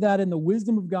after that, in the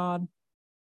wisdom of God,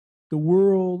 the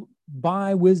world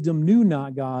by wisdom knew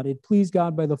not God. It pleased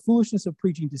God by the foolishness of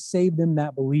preaching to save them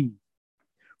that believe.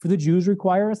 For the Jews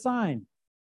require a sign.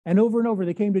 And over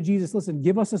they came to Jesus, listen,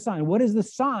 give us a sign. What is the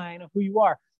sign of who you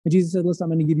are? And Jesus said, listen, I'm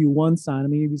going to give you one sign. I'm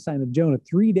going to give you the sign of Jonah.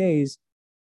 3 days,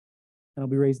 and I'll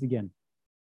be raised again.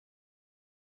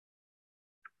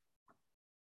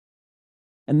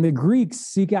 And the Greeks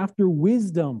seek after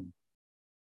wisdom.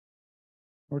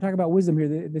 We're talking about wisdom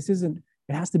here. This isn't,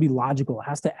 it has to be logical. It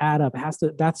has to add up. It has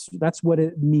to, that's what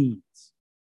it means.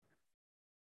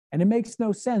 And it makes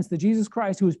no sense that Jesus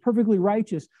Christ, who is perfectly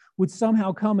righteous, would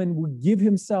somehow come and would give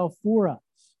himself for us.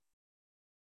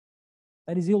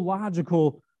 That is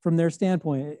illogical from their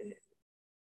standpoint.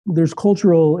 There's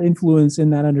cultural influence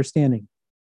in that understanding.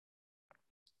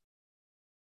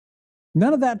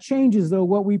 None of that changes, though,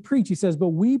 what we preach. He says, but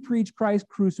we preach Christ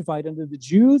crucified. Unto the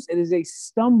Jews, it is a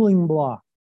stumbling block.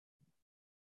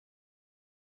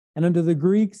 And unto the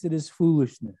Greeks, it is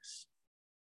foolishness.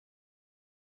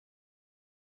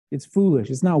 It's foolish.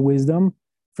 It's not wisdom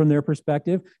from their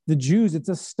perspective. The Jews, it's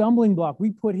a stumbling block.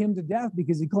 We put him to death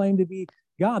because he claimed to be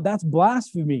God. That's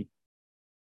blasphemy.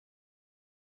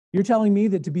 You're telling me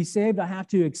that to be saved, I have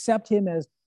to accept him as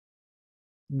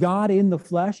God in the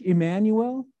flesh,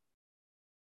 Emmanuel?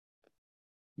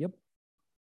 Yep.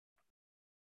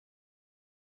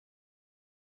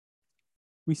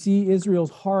 We see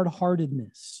Israel's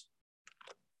hard-heartedness.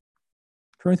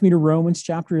 Turn with me to Romans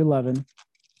chapter 11.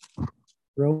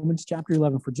 Romans chapter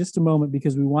 11 for just a moment,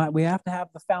 because we have to have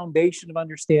the foundation of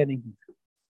understanding here.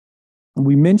 And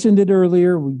we mentioned it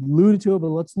earlier, we alluded to it, but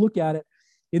let's look at it.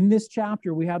 In this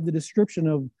chapter, we have the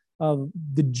description of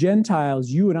the Gentiles,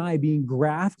 you and I, being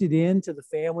grafted into the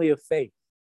family of faith.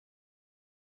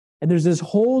 And there's this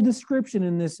whole description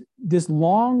in this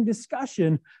long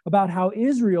discussion about how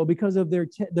Israel, because of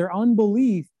their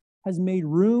unbelief, has made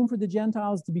room for the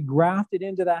Gentiles to be grafted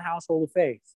into that household of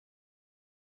faith.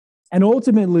 And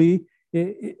ultimately,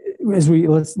 let's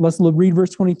read verse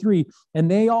 23.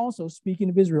 And they also, speaking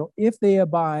of Israel, if they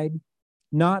abide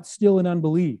not still in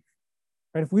unbelief,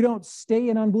 right? If we don't stay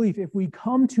in unbelief, if we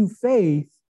come to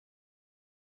faith,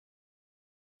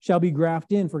 shall be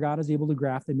grafted in, for God is able to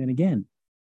graft them in again.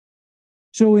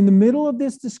 So in the middle of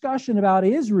this discussion about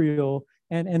Israel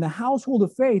and the household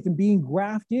of faith and being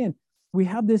grafted in, we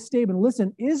have this statement,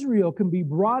 listen, Israel can be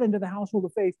brought into the household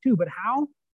of faith too, but how?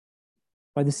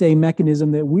 By the same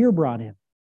mechanism that we're brought in,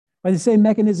 by the same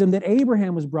mechanism that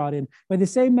Abraham was brought in, by the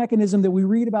same mechanism that we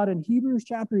read about in Hebrews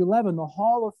chapter 11, the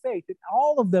hall of faith, that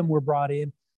all of them were brought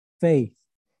in faith.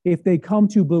 If they come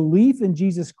to belief in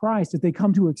Jesus Christ, if they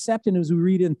come to accept him, as we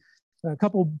read in a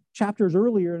couple chapters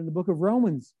earlier in the book of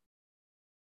Romans,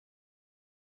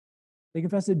 they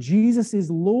confess that Jesus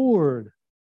is Lord,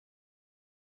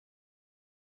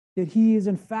 that he is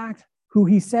in fact who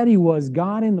he said he was,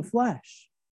 God in the flesh.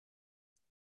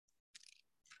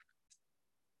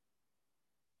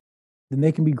 Then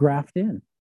they can be grafted in.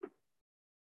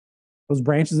 Those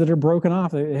branches that are broken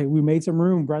off, we made some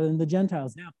room rather than the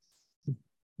Gentiles. Now,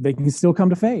 they can still come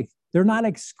to faith. They're not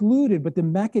excluded, but the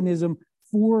mechanism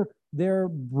for their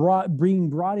being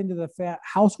brought into the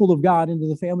household of God, into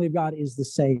the family of God, is the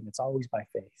same. It's always by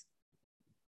faith.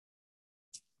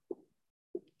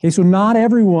 Okay, so not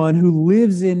everyone who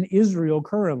lives in Israel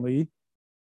currently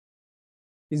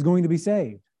is going to be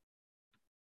saved.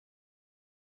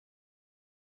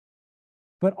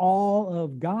 But all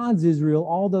of God's Israel,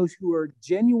 all those who are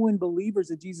genuine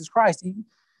believers of Jesus Christ,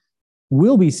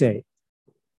 will be saved.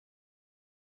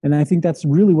 And I think that's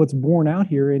really what's borne out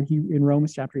here in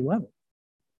Romans chapter 11.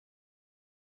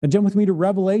 Now jump with me to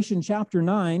Revelation chapter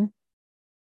 9.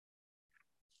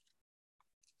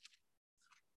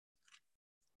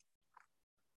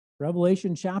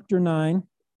 Revelation chapter 9.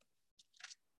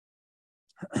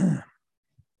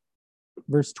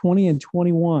 verse 20 and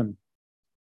 21.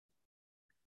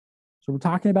 So we're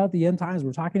talking about the end times.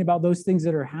 We're talking about those things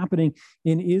that are happening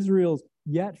in Israel's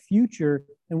yet future,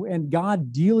 and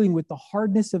God dealing with the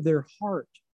hardness of their heart,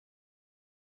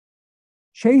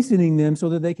 chastening them so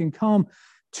that they can come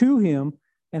to him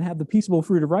and have the peaceable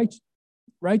fruit of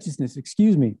righteousness.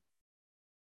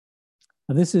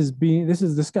 Now, this is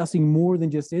discussing more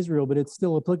than just Israel, but it's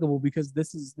still applicable because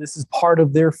this is part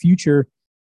of their future.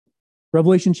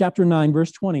 Revelation chapter 9,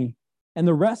 verse 20. And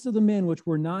the rest of the men which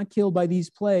were not killed by these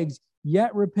plagues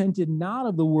yet repented not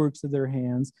of the works of their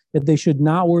hands, that they should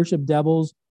not worship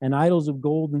devils and idols of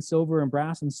gold and silver and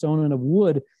brass and stone and of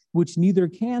wood, which neither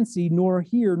can see nor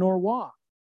hear nor walk.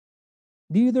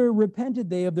 Neither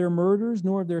repented they of their murders,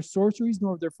 nor of their sorceries,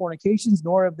 nor of their fornications,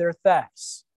 nor of their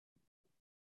thefts.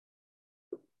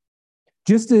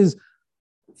 Just as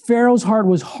Pharaoh's heart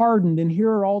was hardened, and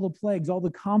here are all the plagues, all the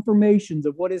confirmations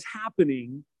of what is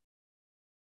happening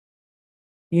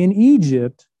in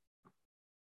Egypt,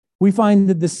 we find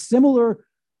that the similar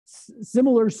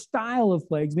style of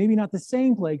plagues, maybe not the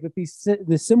same plague, but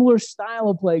the similar style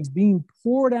of plagues being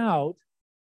poured out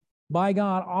by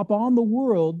God upon the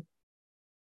world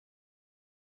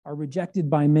are rejected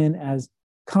by men as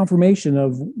confirmation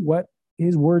of what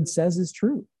his word says is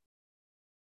true.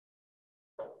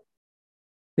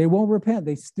 They won't repent.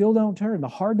 They still don't turn. The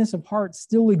hardness of heart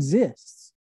still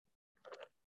exists.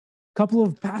 A couple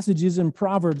of passages in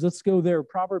Proverbs. Let's go there.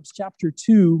 Proverbs chapter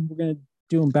 2. We're going to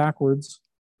do them backwards.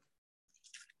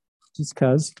 Just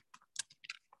because.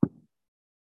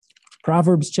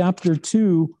 Proverbs chapter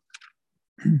 2.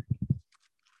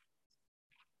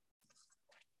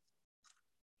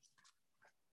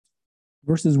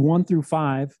 Verses 1 through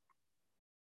 5.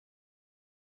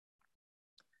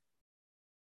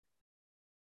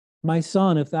 My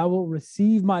son, if thou wilt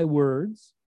receive my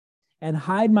words and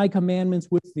hide my commandments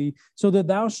with thee, so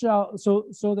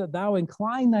that thou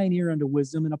incline thine ear unto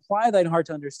wisdom and apply thine heart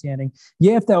to understanding.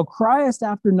 Yea, if thou criest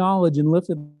after knowledge and lift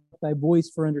up thy voice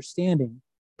for understanding,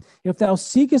 if thou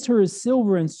seekest her as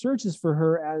silver and searchest for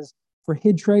her as for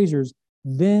hid treasures,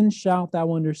 then shalt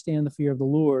thou understand the fear of the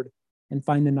Lord and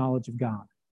find the knowledge of God.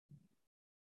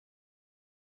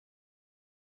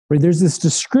 Right, there's this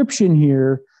description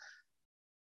here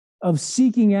of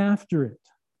seeking after it.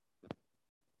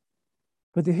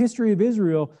 But the history of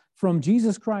Israel from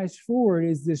Jesus Christ forward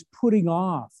is this putting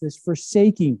off, this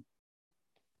forsaking.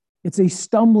 It's a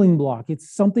stumbling block.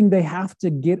 It's something they have to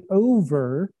get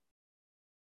over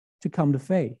to come to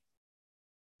faith.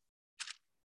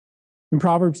 In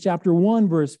Proverbs chapter 1,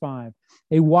 verse 5,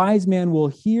 a wise man will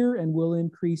hear and will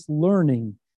increase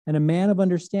learning, and a man of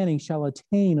understanding shall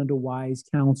attain unto wise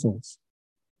counsels.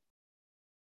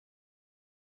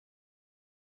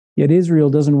 Yet Israel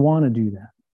doesn't want to do that.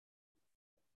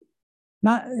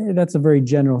 That's a very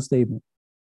general statement.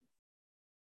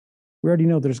 We already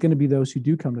know there's going to be those who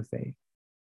do come to faith.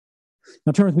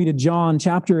 Now turn with me to John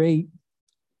chapter 8.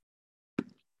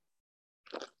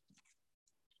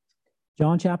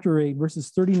 John chapter 8,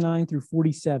 verses 39 through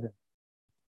 47.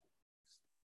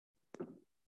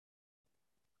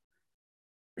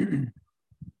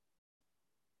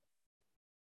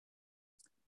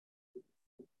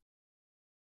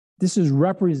 This is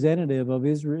representative of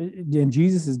Israel in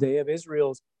Jesus' day, of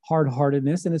Israel's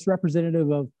hard-heartedness, and it's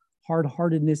representative of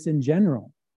hard-heartedness in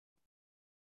general.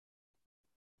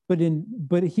 But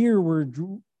here we're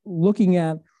looking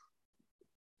at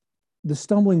the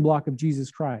stumbling block of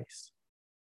Jesus Christ.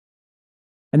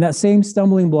 And that same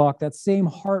stumbling block, that same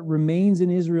heart remains in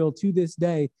Israel to this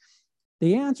day.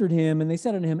 They answered him and they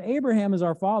said unto him, Abraham is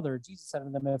our father. Jesus said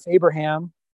unto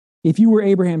them, if you were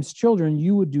Abraham's children,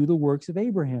 you would do the works of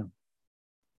Abraham.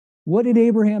 What did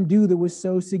Abraham do that was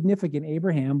so significant?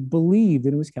 Abraham believed,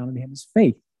 and it was counted to him as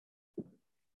faith.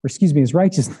 As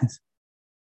righteousness.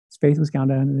 His faith was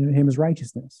counted to him as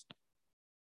righteousness.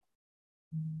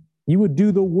 You would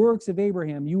do the works of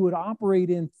Abraham. You would operate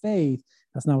in faith.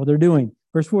 That's not what they're doing.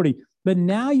 Verse 40, but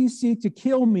now you seek to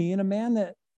kill me, and a man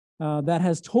that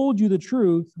has told you the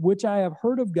truth, which I have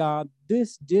heard of God,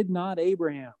 this did not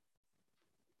Abraham.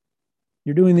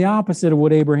 You're doing the opposite of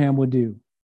what Abraham would do.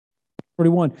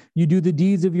 41, you do the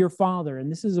deeds of your father.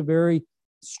 And this is a very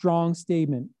strong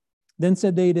statement. Then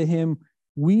said they to him,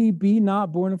 we be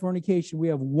not born of fornication. We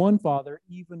have one Father,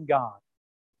 even God.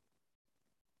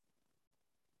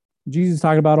 Jesus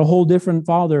talking about a whole different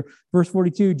Father. Verse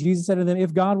 42, Jesus said to them,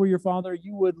 if God were your Father,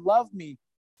 you would love me,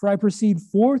 for I proceed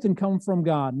forth and come from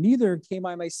God. Neither came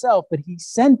I myself, but he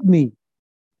sent me.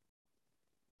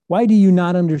 Why do you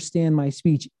not understand my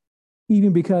speech,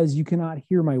 even because you cannot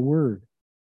hear my word?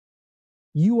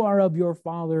 You are of your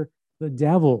father, the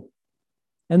devil,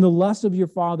 and the lust of your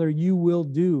father you will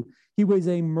do. He was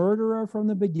a murderer from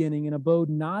the beginning and abode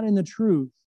not in the truth,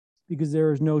 because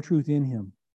there is no truth in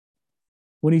him.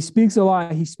 When he speaks a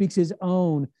lie, he speaks his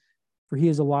own, for he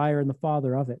is a liar and the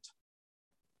father of it.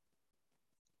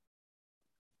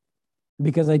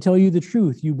 Because I tell you the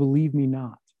truth, you believe me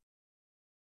not.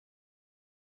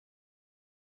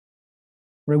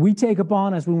 Right? We take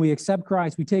upon us, when we accept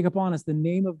Christ, we take upon us the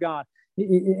name of God.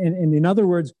 And in other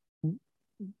words,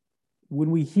 when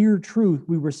we hear truth,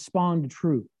 we respond to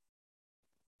truth.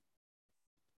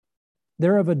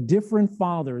 They're of a different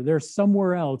father. They're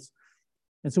somewhere else.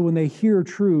 And so when they hear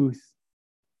truth,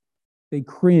 they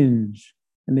cringe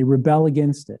and they rebel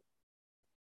against it.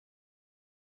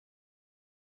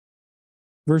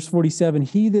 Verse 47,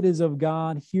 he that is of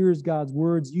God hears God's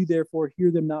words. You therefore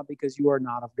hear them not, because you are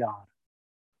not of God.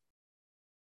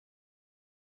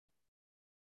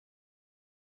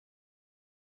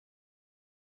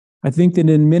 I think that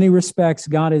in many respects,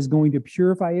 God is going to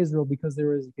purify Israel because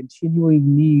there is a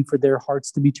continuing need for their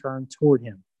hearts to be turned toward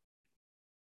him.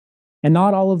 And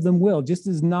not all of them will, just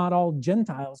as not all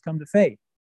Gentiles come to faith.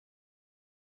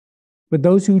 But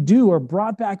those who do are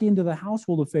brought back into the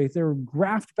household of faith. They're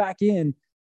grafted back in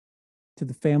to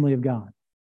the family of God.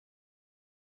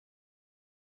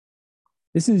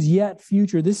 This is yet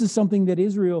future. This is something that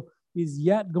Israel is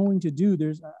yet going to do.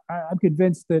 I'm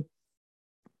convinced that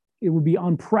it would be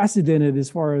unprecedented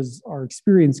as far as our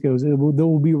experience goes. There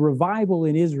will be revival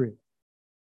in Israel.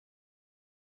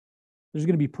 There's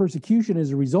going to be persecution as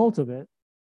a result of it,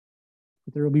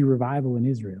 but there will be revival in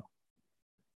Israel.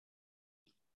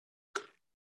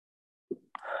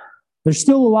 There's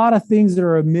still a lot of things that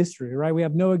are a mystery, right? We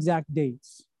have no exact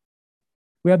dates.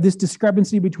 We have this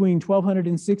discrepancy between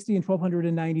 1,260 and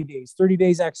 1,290 days, 30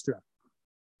 days extra.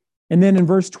 And then in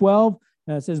verse 12,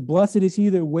 it says, blessed is he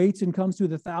that waits and comes to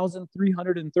the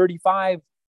 1,335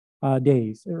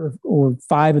 days, or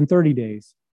 5 and 30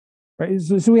 days. Right?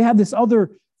 So we have this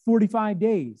other 45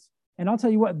 days. And I'll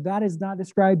tell you what, that is not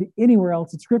described anywhere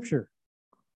else in Scripture.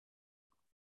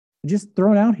 Just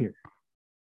thrown out here.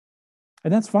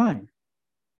 And that's fine.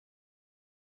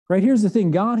 Right? Here's the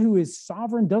thing. God, who is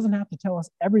sovereign, doesn't have to tell us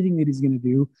everything that he's going to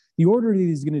do, the order that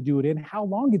he's going to do it in, how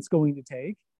long it's going to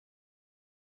take.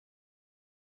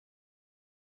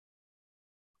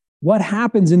 What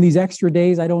happens in these extra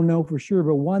days, I don't know for sure,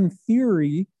 but one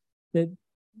theory that,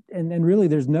 and really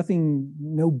there's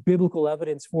no biblical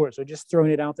evidence for it, so just throwing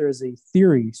it out there as a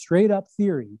theory, straight up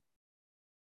theory,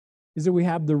 is that we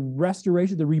have the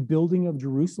restoration, the rebuilding of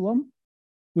Jerusalem,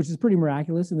 which is pretty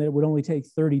miraculous, and that it would only take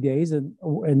 30 days, and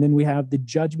then we have the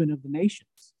judgment of the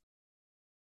nations.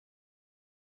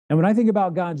 And when I think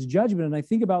about God's judgment, and I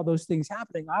think about those things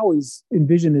happening, I always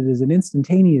envision it as an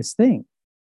instantaneous thing.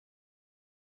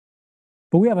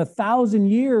 But we have a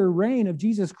 1,000-year reign of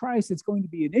Jesus Christ that's going to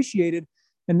be initiated,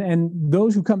 and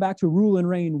those who come back to rule and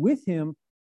reign with him,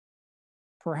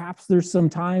 perhaps there's some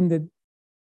time that,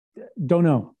 don't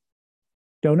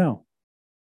know.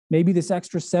 Maybe this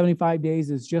extra 75 days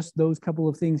is just those couple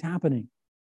of things happening.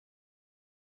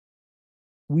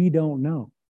 We don't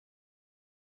know.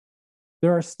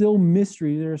 There are still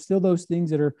mysteries. There are still those things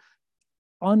that are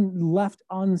left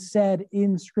unsaid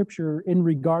in Scripture in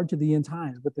regard to the end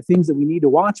times. But the things that we need to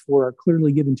watch for are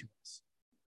clearly given to us.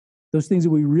 Those things that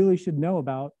we really should know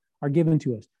about are given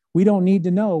to us. We don't need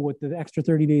to know what the extra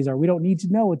 30 days are. We don't need to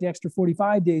know what the extra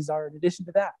 45 days are in addition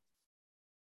to that.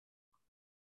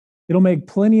 It'll make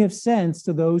plenty of sense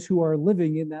to those who are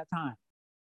living in that time.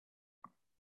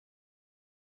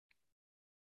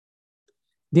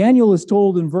 Daniel is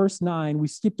told in verse 9, we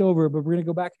skipped over it, but we're going to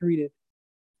go back and read it.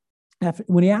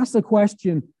 When he asks the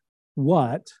question,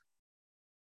 what?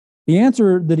 The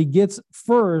answer that he gets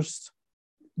first,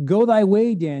 go thy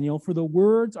way, Daniel, for the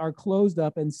words are closed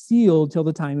up and sealed till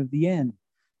the time of the end.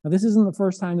 Now, this isn't the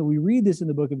first time that we read this in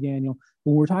the book of Daniel.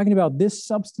 When we're talking about this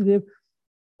substantive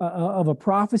of a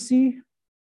prophecy,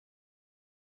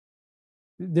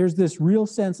 there's this real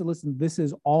sense that, listen, this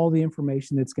is all the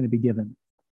information that's going to be given.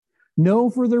 No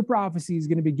further prophecy is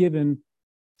going to be given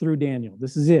through Daniel.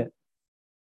 This is it.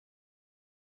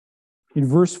 In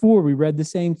verse 4, we read the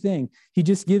same thing. He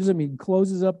just gives him, he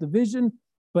closes up the vision,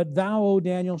 but thou, O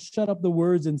Daniel, shut up the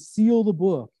words and seal the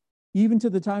book, even to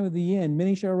the time of the end.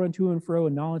 Many shall run to and fro,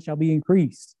 and knowledge shall be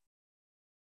increased.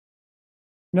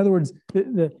 In other words,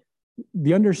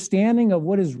 the understanding of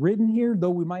what is written here, though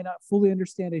we might not fully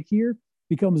understand it here,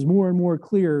 becomes more and more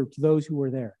clear to those who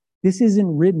are there. This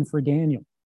isn't written for Daniel.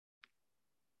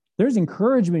 There's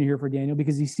encouragement here for Daniel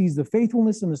because he sees the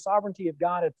faithfulness and the sovereignty of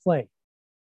God at play.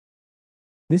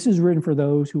 This is written for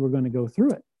those who are going to go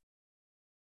through it.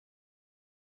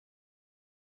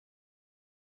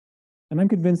 And I'm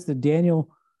convinced that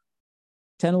Daniel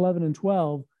 10, 11, and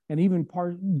 12, and even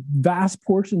vast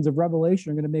portions of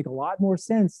Revelation are going to make a lot more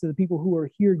sense to the people who are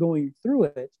here going through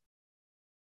it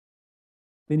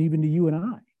than even to you and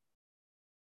I.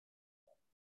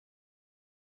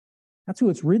 That's who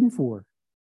it's written for.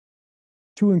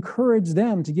 To encourage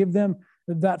them, to give them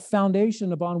that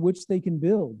foundation upon which they can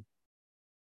build.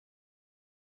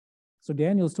 So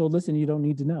Daniel's told, listen, you don't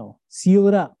need to know. Seal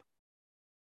it up.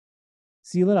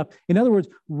 Seal it up. In other words,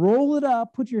 roll it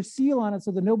up, put your seal on it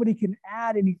so that nobody can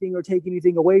add anything or take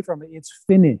anything away from it. It's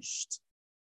finished.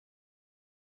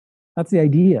 That's the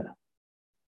idea.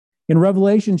 In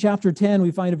Revelation chapter 10,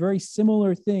 we find a very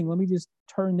similar thing. Let me just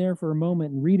turn there for a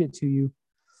moment and read it to you.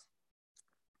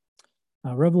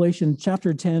 Revelation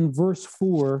chapter 10, verse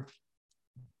 4.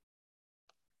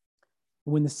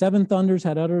 When the seven thunders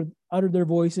had uttered their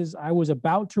voices, I was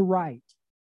about to write.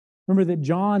 Remember that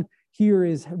John here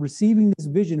is receiving this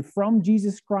vision from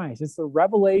Jesus Christ. It's the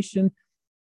revelation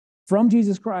from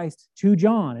Jesus Christ to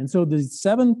John. And so the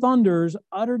seven thunders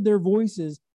uttered their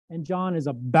voices, and John is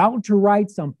about to write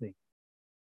something.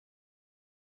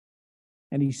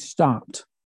 And he stopped.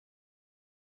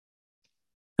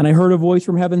 And I heard a voice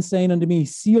from heaven saying unto me,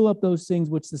 seal up those things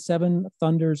which the seven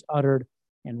thunders uttered,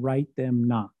 and write them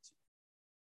not.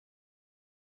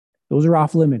 Those are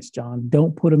off limits, John.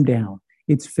 Don't put them down.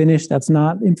 It's finished. That's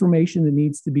not information that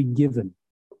needs to be given.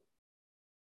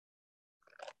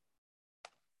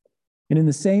 And in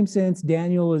the same sense,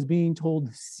 Daniel is being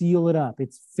told, seal it up.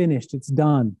 It's finished. It's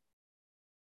done.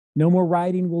 No more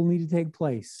writing will need to take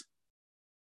place.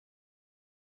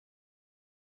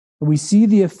 And we see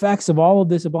the effects of all of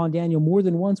this upon Daniel more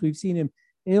than once. We've seen him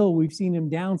ill. We've seen him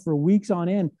down for weeks on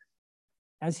end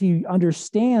as he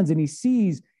understands and he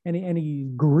sees and he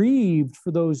grieved for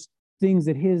those things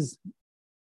that his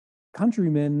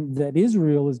countrymen, that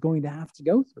Israel is going to have to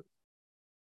go through.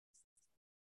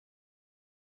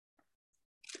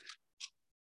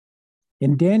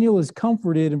 And Daniel is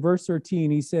comforted in verse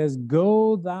 13. He says,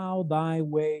 go thou thy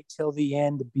way till the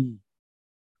end be.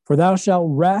 For thou shalt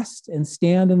rest and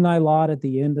stand in thy lot at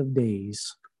the end of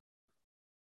days.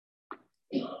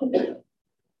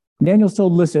 Daniel's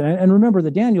told, listen, and remember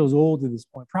that Daniel's old at this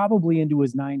point, probably into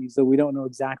his 90s, though we don't know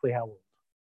exactly how old.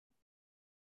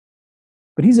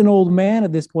 But he's an old man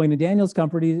at this point, and Daniel's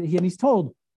comforted, and he's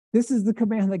told, this is the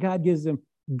command that God gives him,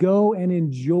 go and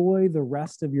enjoy the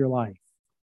rest of your life.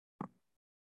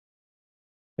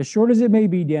 As short as it may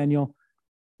be, Daniel,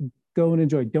 go and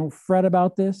enjoy. Don't fret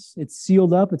about this. It's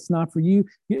sealed up. It's not for you.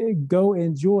 Go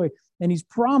enjoy. And he's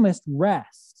promised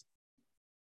rest.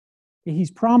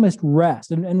 He's promised rest.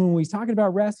 And when he's talking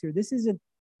about rest here, this is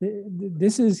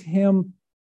him.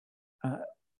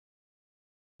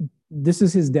 This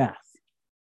is his death.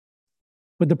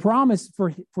 But the promise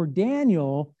for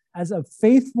Daniel as a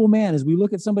faithful man, as we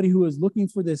look at somebody who is looking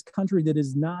for this country that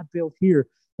is not built here,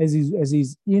 as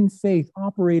he's in faith,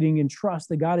 operating in trust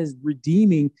that God is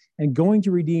redeeming and going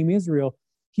to redeem Israel,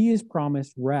 he is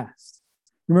promised rest.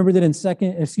 Remember that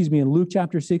in Luke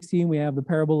chapter 16, we have the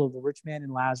parable of the rich man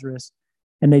and Lazarus,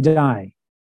 and they die.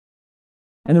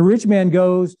 And the rich man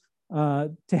goes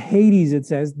to Hades, it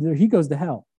says. He goes to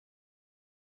hell.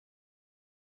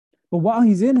 But while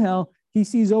he's in hell, he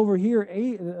sees over here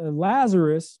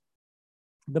Lazarus,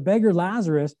 the beggar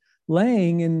Lazarus,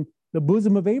 laying in the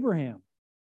bosom of Abraham,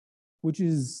 which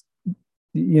is,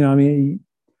 I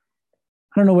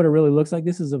don't know what it really looks like.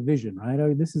 This is a vision,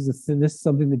 right? This is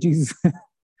something that Jesus,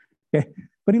 okay.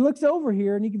 But he looks over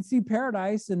here and he can see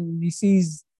paradise and he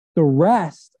sees the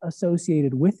rest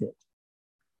associated with it.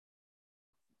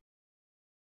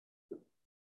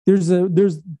 There's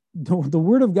the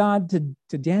word of God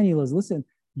to Daniel is, listen,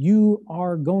 you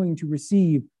are going to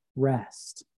receive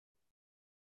rest.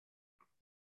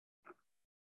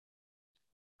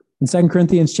 In 2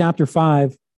 Corinthians chapter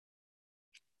 5,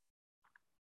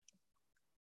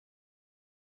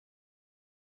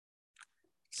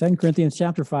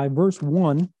 verse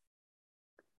 1,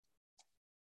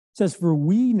 says, for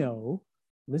we know,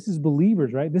 this is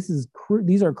believers, right?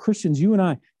 These are Christians, you and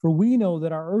I, for we know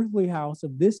that our earthly house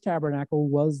of this tabernacle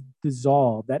was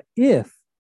dissolved, that if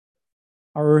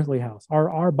our earthly house,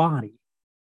 our body,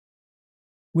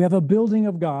 we have a building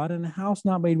of God and a house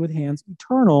not made with hands,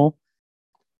 eternal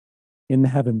in the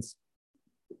heavens.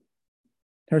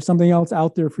 There's something else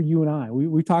out there for you and I.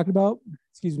 We talked about,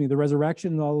 the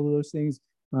resurrection and all of those things,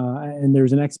 and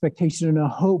there's an expectation and a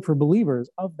hope for believers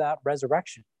of that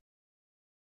resurrection.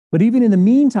 But even in the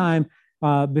meantime,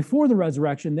 before the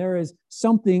resurrection, there is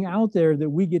something out there that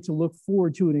we get to look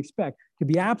forward to and expect. To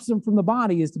be absent from the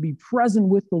body is to be present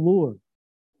with the Lord.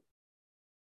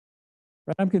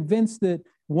 Right? I'm convinced that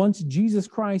once Jesus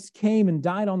Christ came and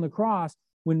died on the cross,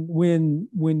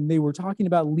 when they were talking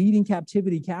about leading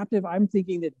captivity captive, I'm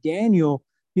thinking that Daniel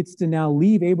gets to now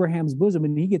leave Abraham's bosom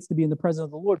and he gets to be in the presence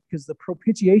of the Lord because the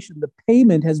propitiation, the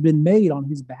payment has been made on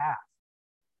his behalf.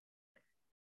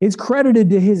 It's credited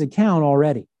to his account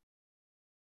already.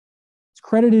 It's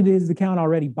credited to his account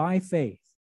already by faith,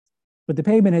 but the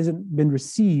payment hasn't been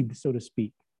received, so to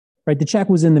speak. Right? The check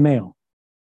was in the mail.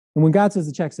 And when God says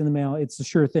the check's in the mail, it's a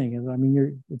sure thing. I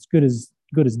mean, it's good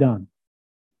as done.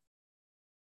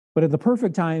 But at the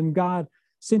perfect time, God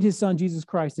sent his son, Jesus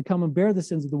Christ, to come and bear the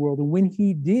sins of the world. And when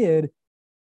he did,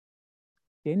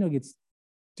 Daniel gets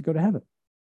to go to heaven.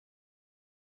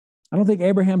 I don't think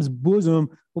Abraham's bosom,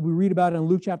 what we read about in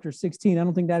Luke chapter 16, I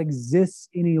don't think that exists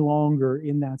any longer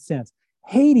in that sense.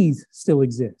 Hades still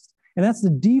exists. And that's the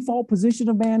default position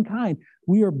of mankind.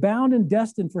 We are bound and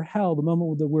destined for hell the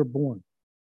moment that we're born.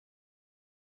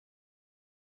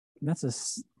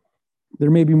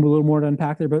 There may be a little more to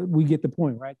unpack there, but we get the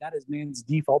point, right? That is man's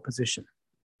default position.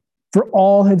 For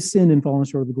all have sinned and fallen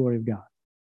short of the glory of God.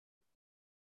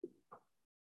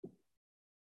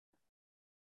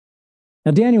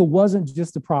 Now, Daniel wasn't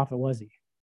just a prophet, was he?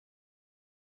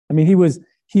 I mean, he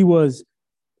was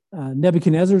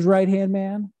Nebuchadnezzar's right-hand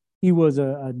man. He was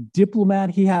a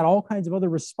diplomat. He had all kinds of other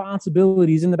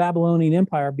responsibilities in the Babylonian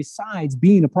Empire besides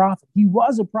being a prophet. He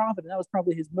was a prophet, and that was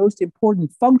probably his most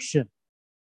important function.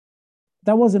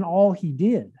 That wasn't all he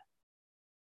did.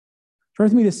 Turn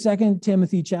with me to 2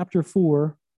 Timothy chapter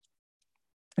 4.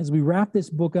 As we wrap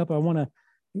this book up, I want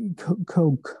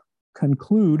to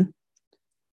conclude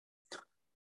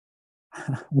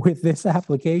with this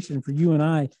application for you and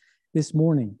I this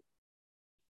morning.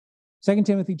 2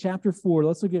 Timothy chapter 4,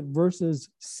 let's look at verses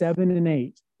 7 and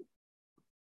 8.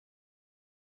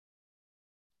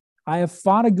 I have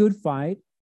fought a good fight.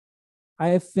 I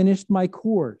have finished my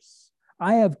course.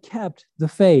 I have kept the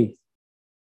faith.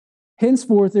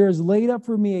 Henceforth, there is laid up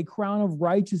for me a crown of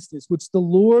righteousness, which the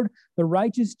Lord, the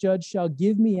righteous judge, shall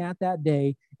give me at that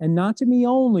day, and not to me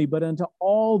only, but unto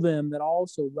all them that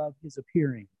also love his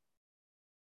appearing.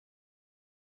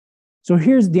 So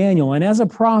here's Daniel, and as a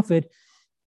prophet,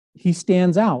 he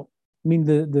stands out. I mean,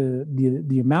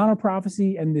 the amount of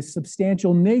prophecy and the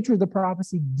substantial nature of the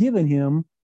prophecy given him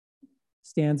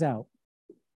stands out.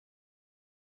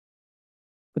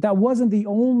 But that wasn't the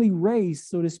only race,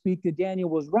 so to speak, that Daniel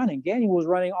was running. Daniel was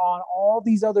running on all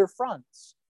these other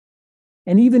fronts.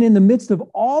 And even in the midst of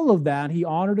all of that, he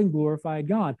honored and glorified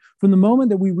God. From the moment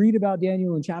that we read about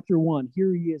Daniel in chapter 1,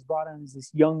 here he is brought in as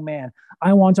this young man.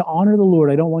 I want to honor the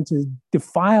Lord. I don't want to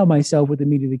defile myself with the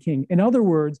meat of the king. In other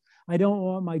words, I don't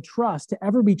want my trust to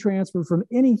ever be transferred from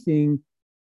anything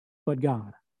but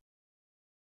God.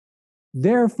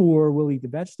 Therefore, we'll eat the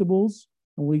vegetables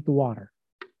and we'll eat the water,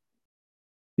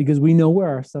 because we know where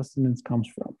our sustenance comes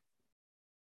from.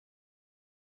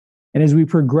 And as we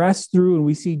progress through and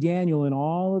we see Daniel in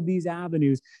all of these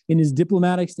avenues, in his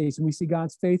diplomatic states, and we see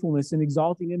God's faithfulness in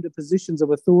exalting him to positions of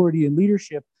authority and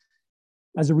leadership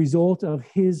as a result of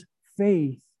his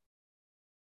faith,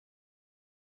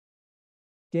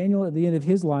 Daniel, at the end of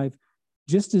his life,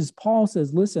 just as Paul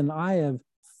says, listen, I have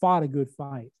fought a good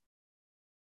fight.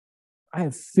 I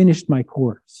have finished my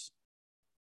course.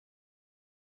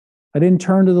 I didn't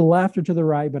turn to the left or to the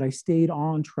right, but I stayed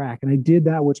on track, and I did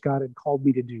that which God had called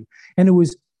me to do. And it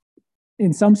was,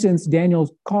 in some sense,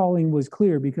 Daniel's calling was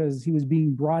clear because he was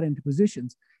being brought into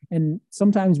positions. And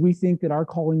sometimes we think that our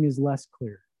calling is less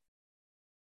clear.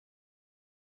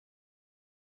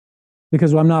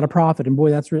 Because I'm not a prophet, and boy,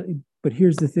 that's really, but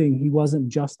here's the thing, he wasn't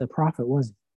just a prophet, was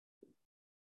he?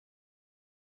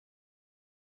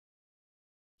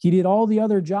 He did all the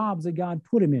other jobs that God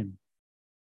put him in.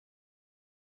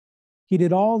 He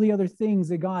did all the other things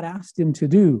that God asked him to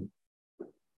do.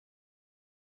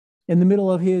 In the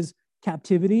middle of his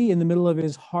captivity, in the middle of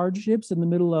his hardships, in the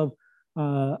middle of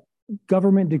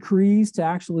government decrees to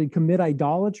actually commit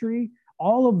idolatry,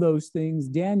 all of those things,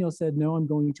 Daniel said, no, I'm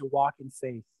going to walk in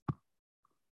faith,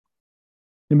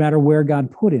 no matter where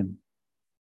God put him.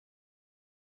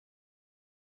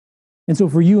 And so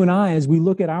for you and I, as we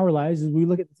look at our lives, as we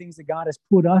look at the things that God has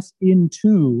put us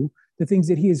into, the things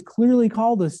that he has clearly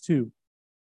called us to,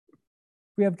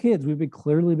 if we have kids, we've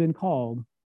clearly been called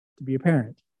to be a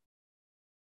parent,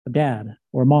 a dad,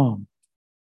 or a mom.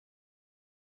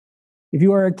 If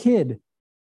you are a kid,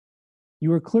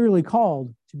 you are clearly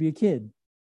called to be a kid,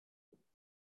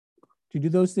 to do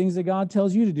those things that God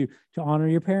tells you to do, to honor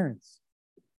your parents.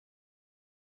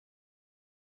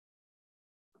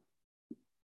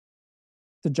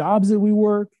 The jobs that we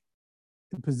work,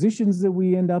 the positions that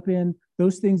we end up in,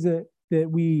 those things that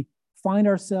we find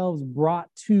ourselves brought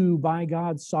to by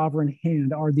God's sovereign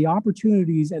hand are the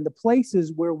opportunities and the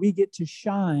places where we get to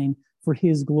shine for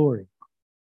his glory,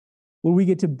 where we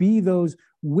get to be those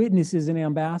witnesses and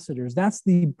ambassadors. That's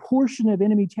the portion of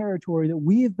enemy territory that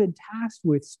we have been tasked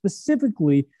with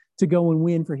specifically to go and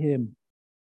win for him.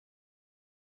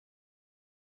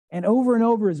 And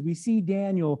over, as we see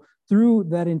Daniel through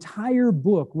that entire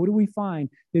book, what do we find?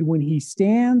 That when he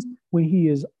stands, when he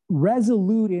is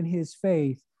resolute in his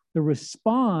faith, the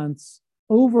response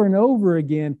over and over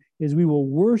again is we will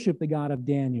worship the God of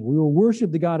Daniel. We will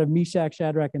worship the God of Meshach,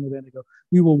 Shadrach, and Abednego.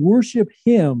 We will worship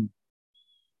him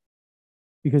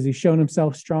because he's shown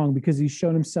himself strong, because he's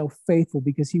shown himself faithful,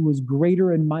 because he was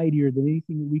greater and mightier than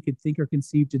anything that we could think or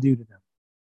conceive to do to them.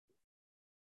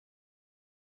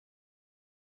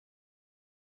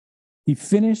 He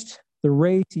finished the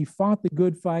race. He fought the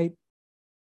good fight.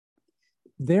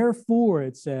 Therefore,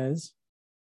 it says,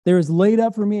 there is laid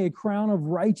up for me a crown of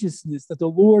righteousness that the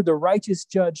Lord, the righteous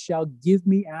judge, shall give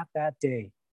me at that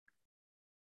day.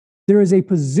 There is a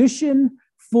position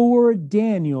for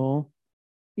Daniel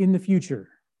in the future.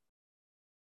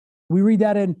 We read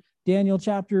that in Daniel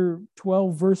chapter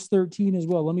 12, verse 13 as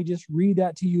well. Let me just read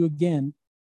that to you again.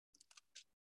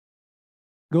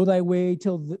 Go thy way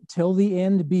till the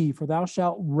end be, for thou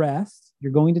shalt rest.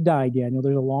 You're going to die, Daniel.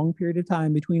 There's a long period of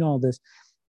time between all this.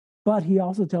 But he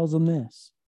also tells them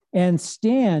this, and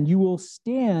stand, you will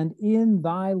stand in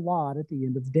thy lot at the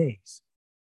end of the days.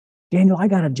 Daniel, I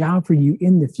got a job for you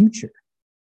in the future.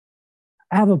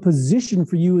 I have a position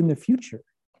for you in the future.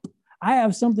 I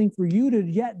have something for you to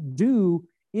yet do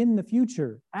in the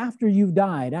future after you've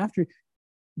died, after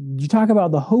you talk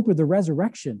about the hope of the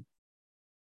resurrection.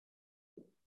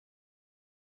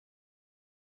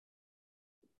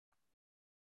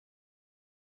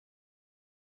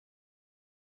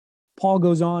 Paul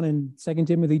goes on in 2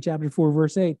 Timothy chapter 4,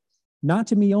 verse 8, not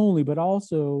to me only, but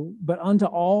unto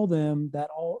all them that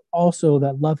also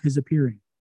that love his appearing.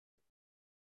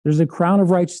 There's a crown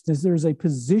of righteousness. There's a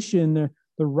position.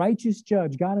 The righteous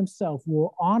judge, God himself,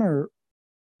 will honor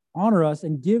us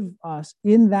and give us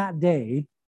in that day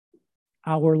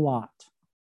our lot.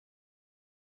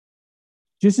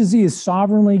 Just as he has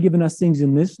sovereignly given us things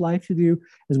in this life to do,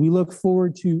 as we look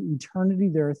forward to eternity,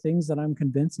 there are things that I'm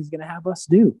convinced he's going to have us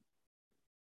do.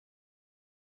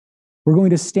 We're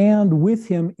going to stand with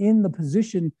him in the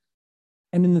position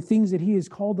and in the things that he has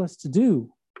called us to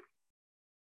do.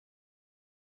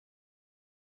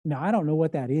 Now, I don't know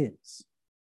what that is.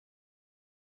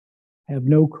 I have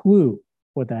no clue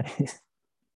what that is.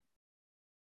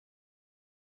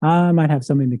 I might have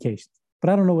some indications,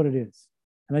 but I don't know what it is.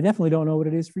 And I definitely don't know what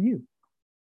it is for you.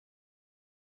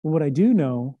 But what I do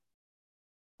know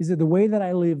is that the way that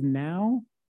I live now,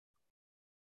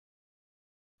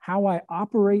 how I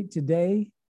operate today,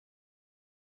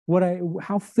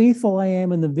 how faithful I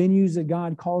am in the venues that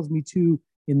God calls me to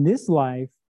in this life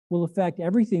will affect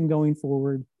everything going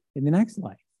forward in the next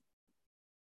life.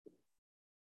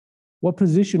 What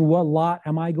position, what lot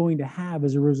am I going to have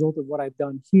as a result of what I've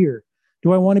done here?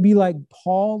 Do I want to be like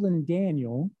Paul and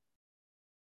Daniel,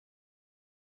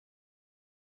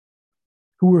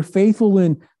 who were faithful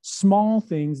in small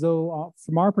things, though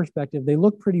from our perspective, they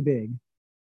look pretty big?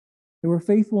 They were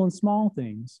faithful in small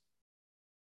things.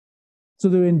 So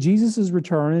that in Jesus'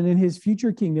 return and in his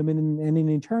future kingdom and in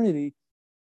eternity,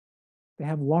 they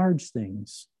have large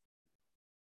things.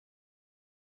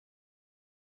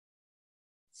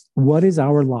 What is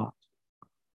our lot?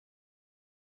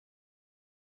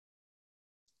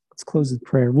 Let's close with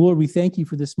prayer. Lord, we thank you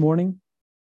for this morning.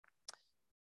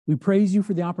 We praise you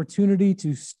for the opportunity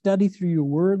to study through your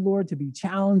word, Lord, to be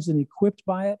challenged and equipped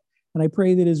by it. And I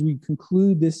pray that as we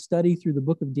conclude this study through the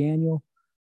book of Daniel,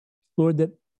 Lord,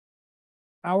 that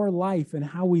our life and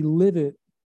how we live it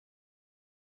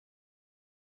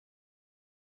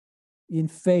in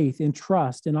faith, in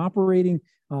trust, in operating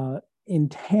in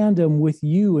tandem with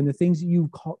you and the things that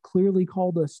you've clearly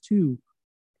called us to,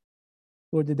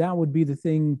 Lord, that would be the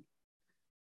thing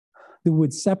that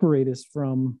would separate us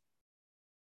from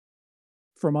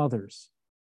others.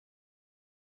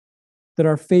 That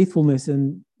our faithfulness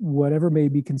in whatever may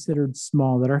be considered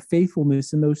small, that our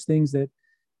faithfulness in those things that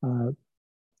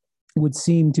would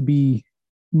seem to be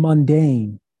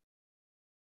mundane,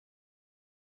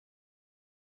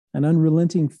 an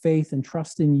unrelenting faith and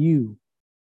trust in you,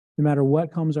 no matter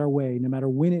what comes our way, no matter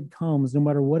when it comes, no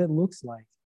matter what it looks like.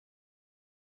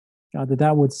 God,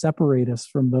 that would separate us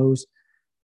from those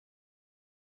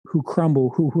who crumble,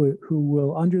 who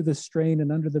will under the strain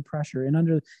and under the pressure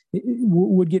and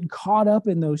would get caught up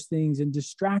in those things and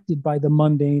distracted by the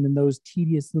mundane and those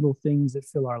tedious little things that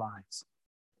fill our lives.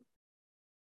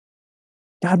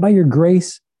 God, by your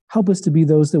grace, help us to be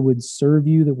those that would serve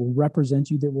you, that will represent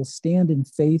you, that will stand in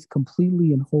faith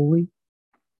completely and wholly.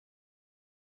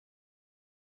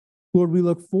 Lord, we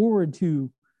look forward to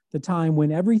the time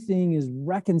when everything is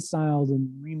reconciled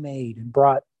and remade and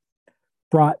brought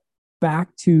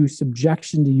back to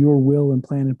subjection to your will and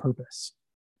plan and purpose.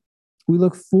 We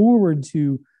look forward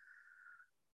to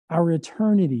our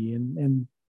eternity and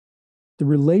the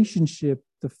relationship,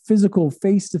 the physical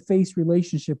face-to-face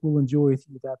relationship we'll enjoy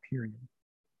through that period.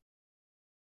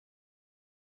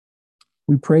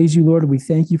 We praise you, Lord, and we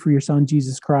thank you for your Son,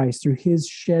 Jesus Christ, through his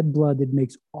shed blood that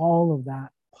makes all of that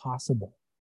possible.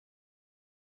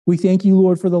 We thank you,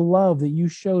 Lord, for the love that you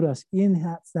showed us in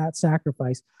that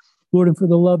sacrifice, Lord, and for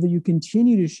the love that you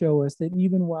continue to show us, that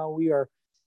even while we are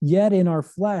yet in our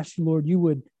flesh, Lord, you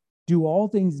would do all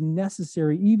things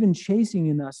necessary, even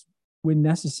chastening us when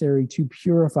necessary, to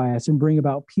purify us and bring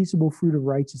about peaceable fruit of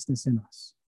righteousness in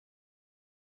us.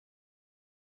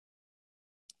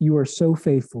 You are so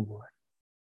faithful, Lord.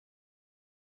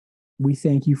 We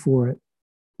thank you for it.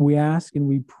 We ask and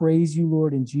we praise you,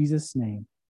 Lord, in Jesus' name.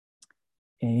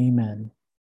 Amen.